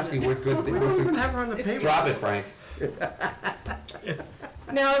on her. I'm asking what good. We don't even have her on the payroll. Drop it, Frank.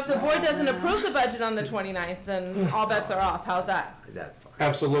 Now, if the board doesn't approve the budget on the 29th, then all bets are off. How's that? That's fine.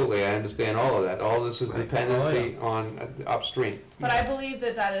 Absolutely, I understand all of that. All this is Right. dependency on upstream. But I believe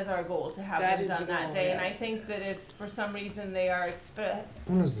that that is our goal, to have That this is done the that goal, day. And I yes. think that if for some reason they are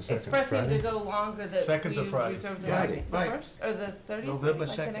When is the expressing to go longer, that Second's a we Friday. reserve the Friday. second, the Right. first, or the 30th, November like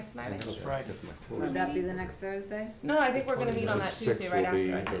the 2nd. next night. It's Friday. would that be the next Thursday? No, I think we're gonna meet on that 26th Tuesday right will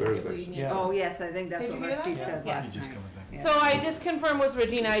be after. I think, if Thursday. we need- Yeah. Oh, yes, I think that's Did what you hear Rusty that? said Yeah. last Just night. coming back. Yeah. So I just confirmed with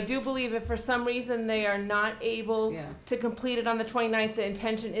Regina, I do believe if for some reason they are not able Yeah. to complete it on the 29th, the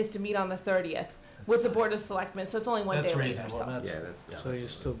intention is to meet on the 30th with the Board of Selectmen, so it's only one day That's later, reasonable, so. that's, Yeah, yeah. So you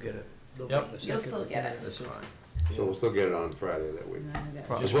still get it. Yep. You'll still get it. that's fine. So we'll still get it on Friday that week. And then I got-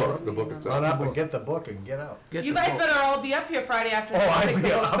 Probably. The book, the book Run itself. up and get the book and get out. Get You the guys book. better all be up here Friday afternoon. Oh, to I'll pick be- the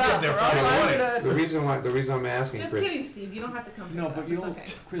books I'll be up up, there or else Friday I'm morning. gonna- The reason I'm asking, Just Chris, kidding, Steve, you don't have to come pick No, it up, but it's you'll, okay.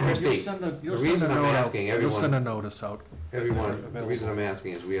 Christie, you'll send a, the you'll send a reason I'm note out. asking You'll send everyone- a notice out. everyone, the reason I'm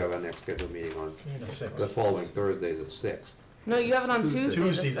asking is we have our next scheduled meeting on the 6th. following Thursday, the 6th. No, you have it on Tuesday,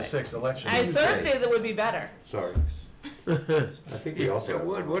 Tuesday, the the 6th, 6th. election. And Thursday, that would be better. Sorry. I think we also. It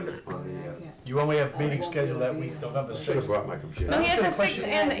would, wouldn't it? Oh, on the, yeah, I can't. You only have meetings scheduled that week, November Should have 6th. brought my computer. No, he has the Good question. 6th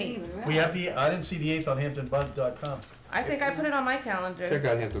and the 8th. We have I didn't see the 8th on hamptonbud.com. I think I put it on my calendar. Check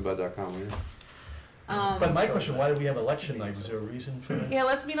out hamptonbud.com, will you? But my question, why do we have election night? Was there a reason for that? Yeah,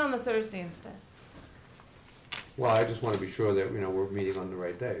 let's meet on the Thursday instead. Well, I just want to be sure that, we're meeting on the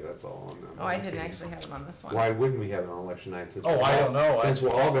right day, that's all. Oh, I didn't actually have it on this one. Why wouldn't we have it on election night since? Oh, I don't know. Since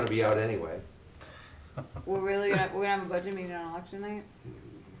we're all gonna be out anyway. We're gonna have a budget meeting on election night?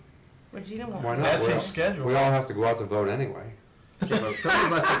 Regina won't. Why not? That's We're- his schedule. We all have to go out to vote anyway. Well, some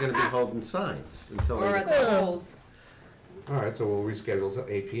of us are gonna be holding signs until. Or at the polls? All right, so we'll reschedule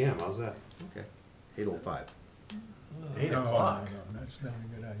to 8 PM, how's that? Okay, 8:05. 8 o'clock. No, that's not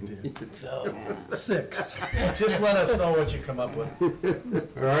a good idea. No, Yeah. 6. Just let us know what you come up with. We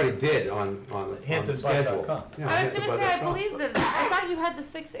already did on the Hinted schedule. BudCom. Yeah, I was hinted gonna say, I BudCom. believe that, I thought you had the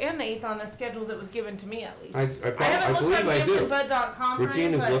 6th and the 8th on the schedule that was given to me at least. I haven't looked believe up I do. HamptonBud.com, Ryan,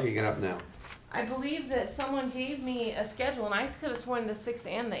 Regina's but looking it up now. I believe that someone gave me a schedule and I could have sworn the 6th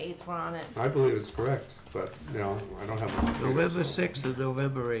and the 8th were on it. I believe it's correct, but, I don't have. November 6th and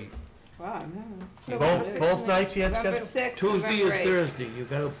November 8th. Wow, no. Both nights he had November scheduled? 6th, Tuesday November and 8th. Thursday, you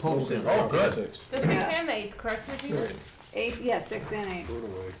gotta post it. Oh, good. The 6th Yeah. and the 8th, correct, Regina? 8th, yeah, 6th and 8th.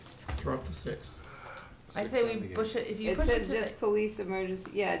 Drop the 6th. I say we push it, if you It push it says to the, just police emergency,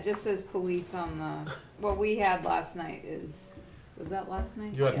 yeah, it just says police on the, what we had last night was that last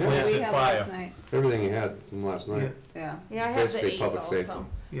night? You had Yeah, police we and had fire. last night, Everything you had from last night. yeah. yeah, I have the Basically 8th public safety. also.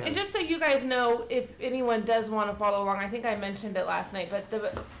 Yeah. And just so you guys know, if anyone does wanna follow along, I think I mentioned it last night, but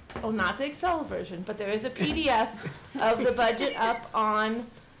not the Excel version, but there is a PDF of the budget up on,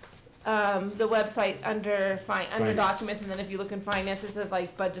 the website under Finance. documents, and then if you look in finance, it says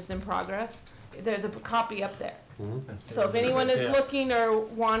like budgets in progress. There's a copy up there. Mhm. So if anyone is Yeah. looking or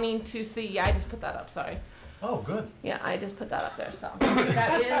wanting to see, I just put that up, sorry. Oh, good, Yeah, I just put that up there, so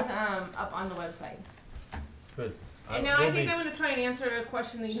that is, up on the website. good. And now I think I'm gonna try and answer a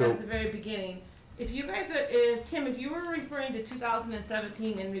question that you had So- at the very beginning. If you guys are, Tim, if you were referring to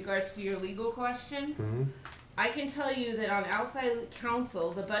 2017 in regards to your legal question, Mhm. I can tell you that on outside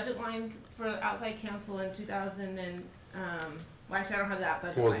counsel, the budget line for outside counsel in 2000 and, well, actually, I don't have that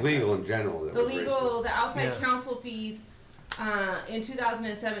budget line. Well, it's legal in general. that The was raised. legal, the outside Yeah. counsel fees, in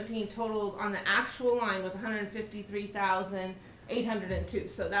 2017 totaled on the actual line was 153,802.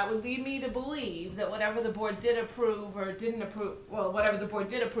 So that would lead me to believe that whatever the board did approve or didn't approve, well, whatever the board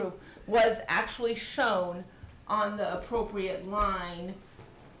did approve was actually shown on the appropriate line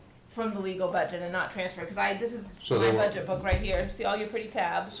from the legal budget and not transferred. Because this is So my they were- budget book right here. See all your pretty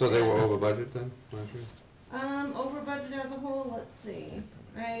tabs. So they were over budget then, last year? Over budget as a whole, let's see.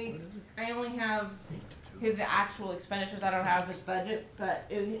 I only have his actual expenditures, I don't have his budget, but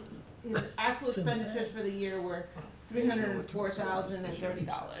his actual expenditures for the year were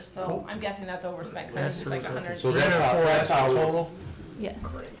 $304,030. So I'm guessing that's overspent, because I think it's like 100. So that's how, total? Yes.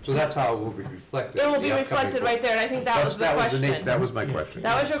 so that's how it will be reflected. It will in be the upcoming reflected book. right there, and I think that was the That question. That was my question.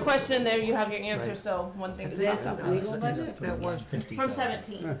 That was your question, there you have your answer, Right. so one thing to This note. is legal budget? That was 50. From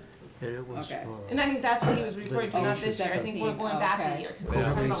 17. Yeah. And it was Okay. for, And I think that's what he was referring to, not this year. I think we're going back a 17, year, because we okay.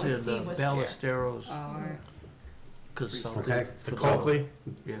 were talking about when they said Steve was chair. Ballesteros Oh, all right. consultant. Okay. for The Coakley?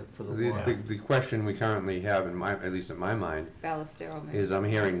 Yeah, for the The, water. the question we currently have in my, at least in my mind, Ballestero, maybe. is I'm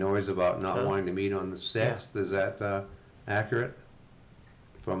hearing noise about not Huh? wanting to meet on the 6th. Is that accurate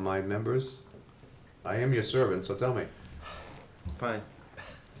from my members? I am your servant, so tell me. Fine.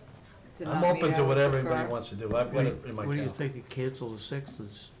 To I'm not open meet, to I would whatever prefer. anybody wants to do. I've got What it in my do you calendar. think, you cancel the 6th and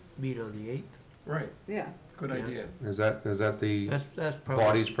meet on the 8th? Right, Yeah, good idea. Is that the That's probably.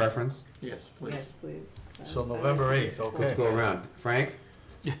 body's preference? Yes, please. yes, please. So November 8th, Let's okay. go around. Frank,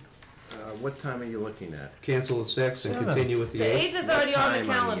 What time are you looking at? cancel the 6th and 7. continue with the The 8th? 8th is already on the What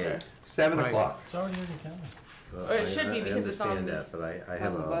time calendar. 7 Right. o'clock. It's already in the calendar. Or it should be, because it's on- I understand that, but I It's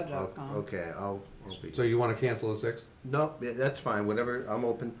have on the BudCom. okay, I'll be. So you want to cancel the 6th? No, yeah, that's fine, whatever, I'm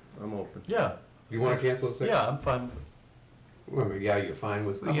open. Yeah, You want to cancel the 6th? yeah, I'm fine. Yeah, you're fine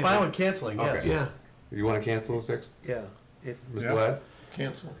with I'm the, fine with canceling, yes. Okay. Yeah, you want to cancel the 6th? yeah. If, Mr. Yeah. Ladd?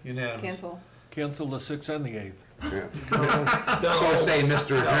 Cancel. Unanimous. Cancel. Cancel the 6th and the 8th. Yeah. So say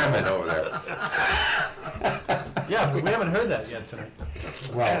Mr. Herman over there. Yeah, but we haven't heard that yet tonight.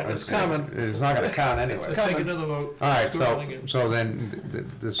 Well, it's coming. It's not going to count anyway. Let's take another vote. All right, Scoot on again. so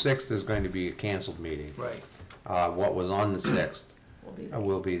then the 6th is going to be a canceled meeting. right. What was on the 6th Will be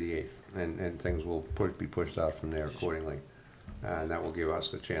will be the 8th, and things will be pushed out from there accordingly. And that will give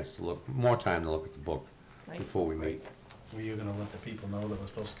us a chance to look, more time to look at the book Right. before we meet. Were you gonna let the people know that we're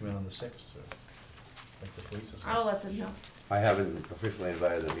supposed to come in on the 6th, or like the police or something? I'll let them know. I haven't officially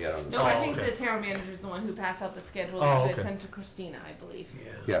invited them yet on the No, I 6th. think okay. the town manager is the one who passed out the schedule Oh, that okay. it's sent to Christina, I believe.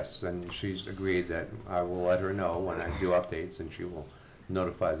 Yeah. Yes, and she's agreed that I will let her know when I do updates, and she will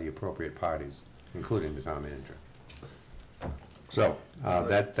notify the appropriate parties, including the town manager. So,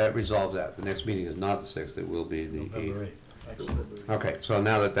 that resolves that. The next meeting is not the 6th, it will be the November 8th. Okay, so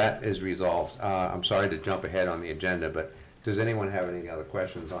now that that is resolved, I'm sorry to jump ahead on the agenda, but does anyone have any other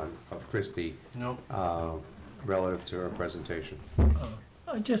questions of Christie? No. Relative to her presentation?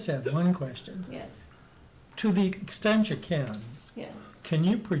 I just had one question. Yes, To the extent you yes. can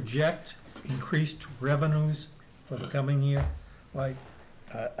you project increased revenues for the coming year? Like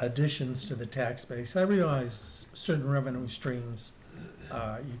additions to the tax base? I realize certain revenue streams,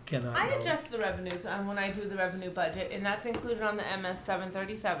 you cannot I know. adjust the revenues when I do the revenue budget, and that's included on the MS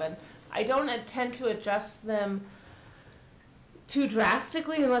 737. I don't tend to adjust them too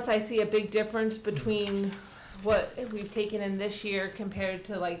drastically unless I see a big difference between what we've taken in this year compared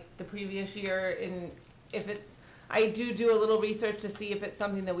to like the previous year. And if it's, I do a little research to see if it's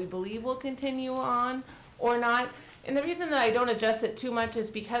something that we believe will continue on or not. And the reason that I don't adjust it too much is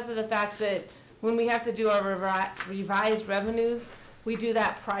because of the fact that when we have to do our revised revenues, we do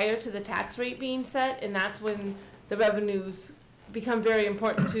that prior to the tax rate being set, and that's when the revenues become very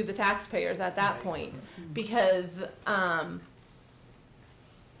important to the taxpayers at that point, because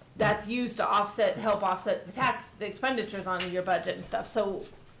that's used to help offset the expenditures on your budget and stuff. So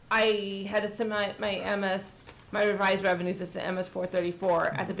I had to submit my revised revenues, it's the MS 434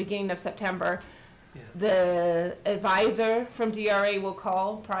 at the beginning of September. The advisor from DRA will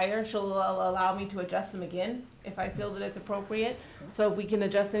call prior. She'll allow me to adjust them again if I feel that it's appropriate. So if we can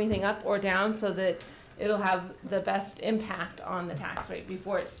adjust anything up or down so that it'll have the best impact on the tax rate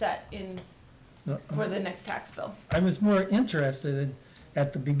before it's set in for the next tax bill. I was more interested in,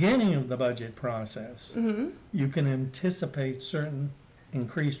 at the beginning of the budget process, you can anticipate certain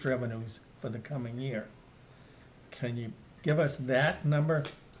increased revenues for the coming year. Can you give us that number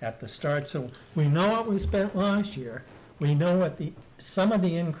at the start, so we know what we spent last year, we know what some of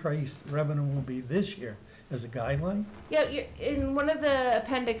the increased revenue will be this year as a guideline? Yeah, in one of the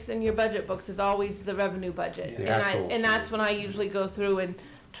appendix in your budget books is always the revenue budget. The And actuals. that's when I usually go through and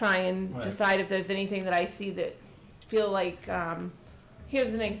try and decide if there's anything that I see that feel like,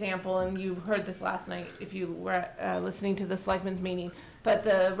 here's an example, and you heard this last night if you were listening to the selectmen's meeting, but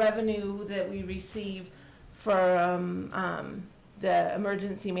the revenue that we receive for the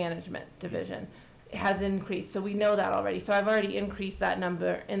emergency management division has increased, so we know that already. So I've already increased that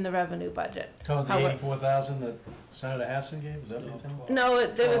number in the revenue budget. Told the However- 84,000 that Senator Hassan gave, is that what you're saying? No,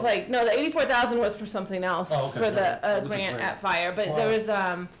 there was like, no, the 84,000 was for something else, Oh, okay. for the That was a grant grant. at fire, but there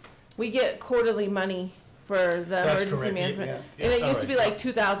was, we get quarterly money for the That's emergency correct, management. yeah, And it yeah, used to be alright. like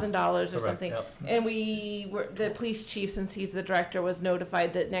 $2,000 or Correct, something. yep. And the police chief, since he's the director, was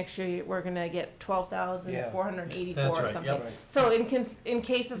notified that next year we're gonna get 12,484 That's or right, something. yep. So in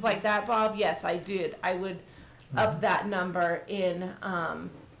cases like that, Bob, yes, I did. I would up that number in,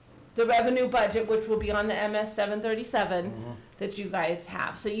 the revenue budget, which will be on the MS 737 that you guys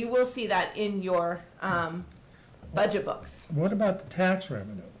have. So you will see that in your, budget books. What about the tax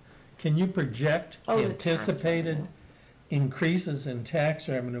revenue? Can you project Oh, the tax anticipated revenue. increases in tax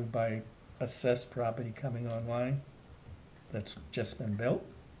revenue by assessed property coming online that's just been built?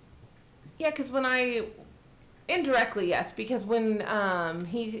 Yeah, because indirectly, yes, because when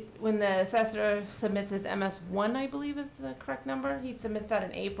the assessor submits his MS1, I believe is the correct number, he submits that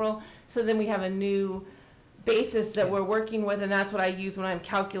in April, so then we have a new basis that we're working with, and that's what I use when I'm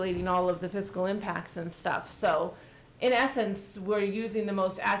calculating all of the fiscal impacts and stuff. So, in essence, we're using the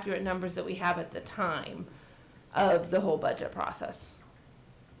most accurate numbers that we have at the time of the whole budget process.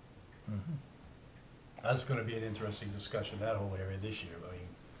 That's gonna be an interesting discussion, that whole area this year, I mean,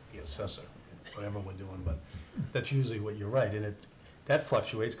 the assessor, whatever we're doing, but that's usually what you're right, and that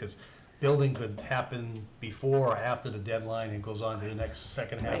fluctuates, because building could happen before or after the deadline and goes on to the next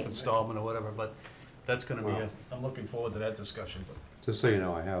second half Right. installment or whatever, but that's gonna be, Wow. I'm looking forward to that discussion, but. Just so you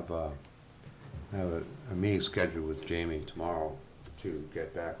know, I have a meeting scheduled with Jamie tomorrow to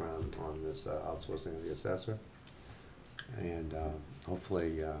get background on this outsourcing of the assessor. And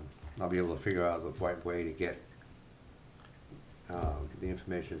hopefully, I'll be able to figure out the right way to get the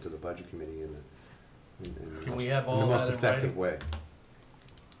information to the budget committee in Can we have all the that most in effective way.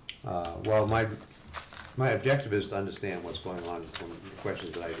 Well, my objective is to understand what's going on from the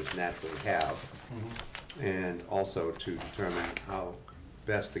questions that I just naturally have, and also to determine how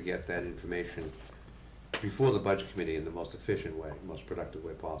best to get that information before the budget committee in the most efficient way, most productive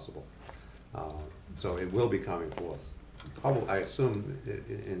way possible. So it will be coming forth. I assume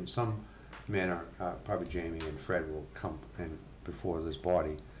in some manner, probably Jamie and Fred will come in before this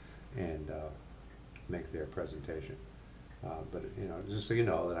body and make their presentation. But, you know, just so you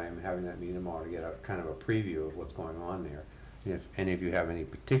know that I am having that meeting tomorrow to get a kind of a preview of what's going on there. And if any of you have any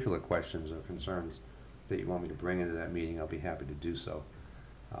particular questions or concerns that you want me to bring into that meeting, I'll be happy to do so.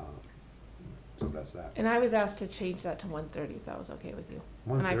 So that's that. And I was asked to change that to 1:30, if that was okay with you.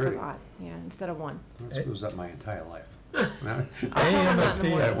 And I 1:30? forgot, yeah, instead of 1. That screws up my entire life. I'll tell them that in the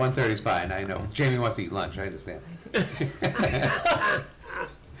AM, morning. 1:30 is fine, I know. Jamie wants to eat lunch, I understand.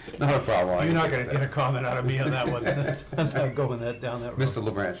 Not a problem. You're not gonna get a comment out of me on that one. I'm not going down that road. Mr.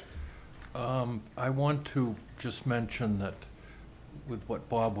 LeBranch. I want to just mention that with what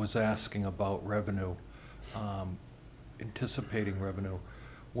Bob was asking about revenue, anticipating revenue,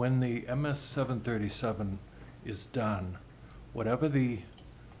 when the MS 737 is done, whatever the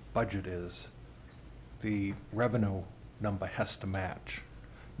budget is, the revenue number has to match.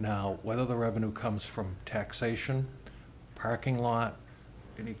 Now, whether the revenue comes from taxation, parking lot,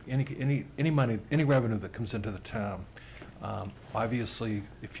 any money, any revenue that comes into the town, obviously,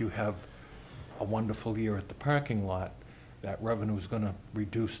 if you have a wonderful year at the parking lot, that revenue is gonna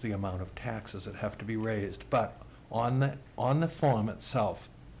reduce the amount of taxes that have to be raised. But on the form itself,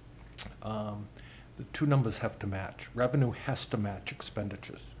 the two numbers have to match. Revenue has to match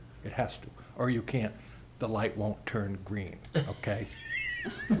expenditures. It has to, or you can't, the light won't turn green, okay?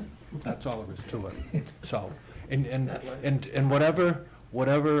 That's all there is to it. So, and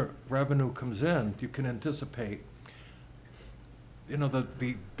whatever revenue comes in, you can anticipate, you know,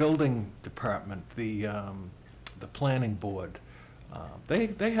 the building department, the planning board,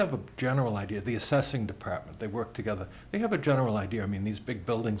 they have a general idea, the assessing department, they work together. They have a general idea. I mean, these big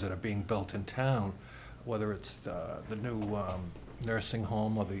buildings that are being built in town, whether it's the new nursing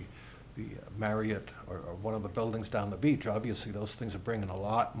home or the Marriott or one of the buildings down the beach, obviously those things are bringing a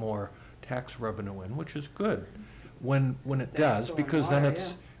lot more tax revenue in, which is good when it does, because then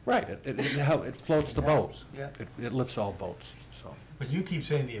it's, right, it floats the boat. It lifts all boats, so. But you keep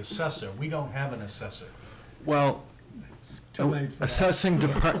saying the assessor, we don't have an assessor. Well, too late for that. assessing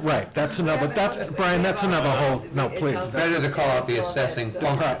right, that's another, Brian, that's another whole, no, please. Better to call out the assessing It's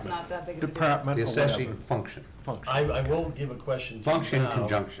function. not that big of a deal. Department The or assessing whatever. function. Function. I will give a question to you Function now.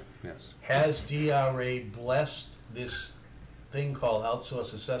 conjunction, yes. Has DRA blessed this thing called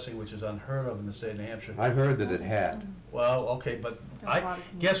outsource assessing, which is unheard of in the state of New Hampshire? I heard that it had. Well, okay, but There's a lot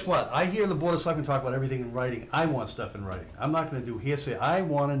of guess what? I hear the Board of Selectmen talk about everything in writing. I want stuff in writing. I'm not gonna do hearsay. I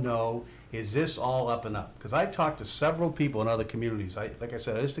wanna know, is this all up and up? Because I talked to several people in other communities. Like I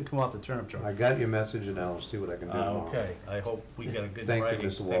said, I just didn't come off the turnip truck. I got your message, and I'll see what I can do tomorrow. Okay, I hope we get a good Thank writing. you,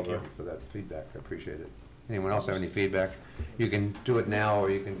 Mr. Wahlberg, for that feedback, I appreciate it. Anyone else have any feedback? You can do it now, or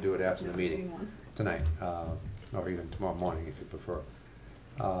you can do it after the meeting, tonight, or even tomorrow morning if you prefer.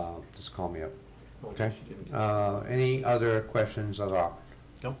 Just call me up, okay? Any other questions of our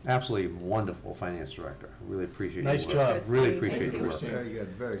Nope. absolutely wonderful finance director? Really appreciate your work. Nice job. Chris, Really thank appreciate you. your work. Very good,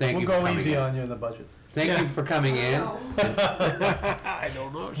 very good. Thank you We'll for go coming easy in. on you in the budget. Thank you for coming in. I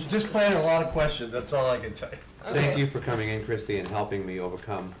don't know. Just planning a lot of questions, that's all I can tell you. Thank you for coming in, Christie, and helping me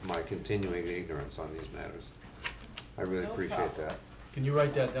overcome my continuing ignorance on these matters. I really appreciate that. Can you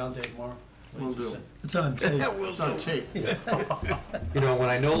write that down, Dave, tomorrow? Will do. It's on tape. It's on tape. You know, when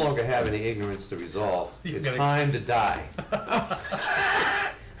I no longer have any ignorance to resolve, You it's gotta- time to die.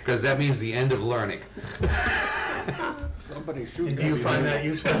 Because that means the end of learning. Somebody shoot And do you find that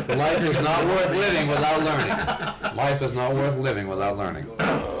useful? Life is not worth living without learning. Life is not worth living without learning.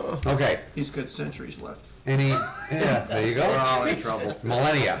 Okay, He's got centuries left. any, yeah, there you We're go. all in trouble.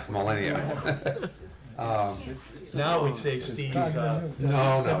 Millennia. Now we save Steve's,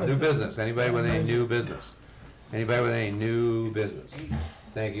 No, new business. Anybody with any new business? Anybody with any new business?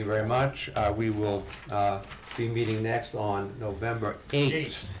 Thank you very much. We will be meeting next on November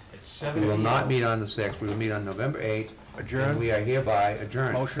 8th. It's 7. We will not meet on the 6th. We will meet on November 8th. Adjourn. And we are hereby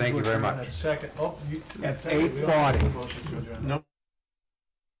adjourned. Motion Thank to you very adjourn much. Second, oh, you. At we don't 8:40. have motions to adjourn. No.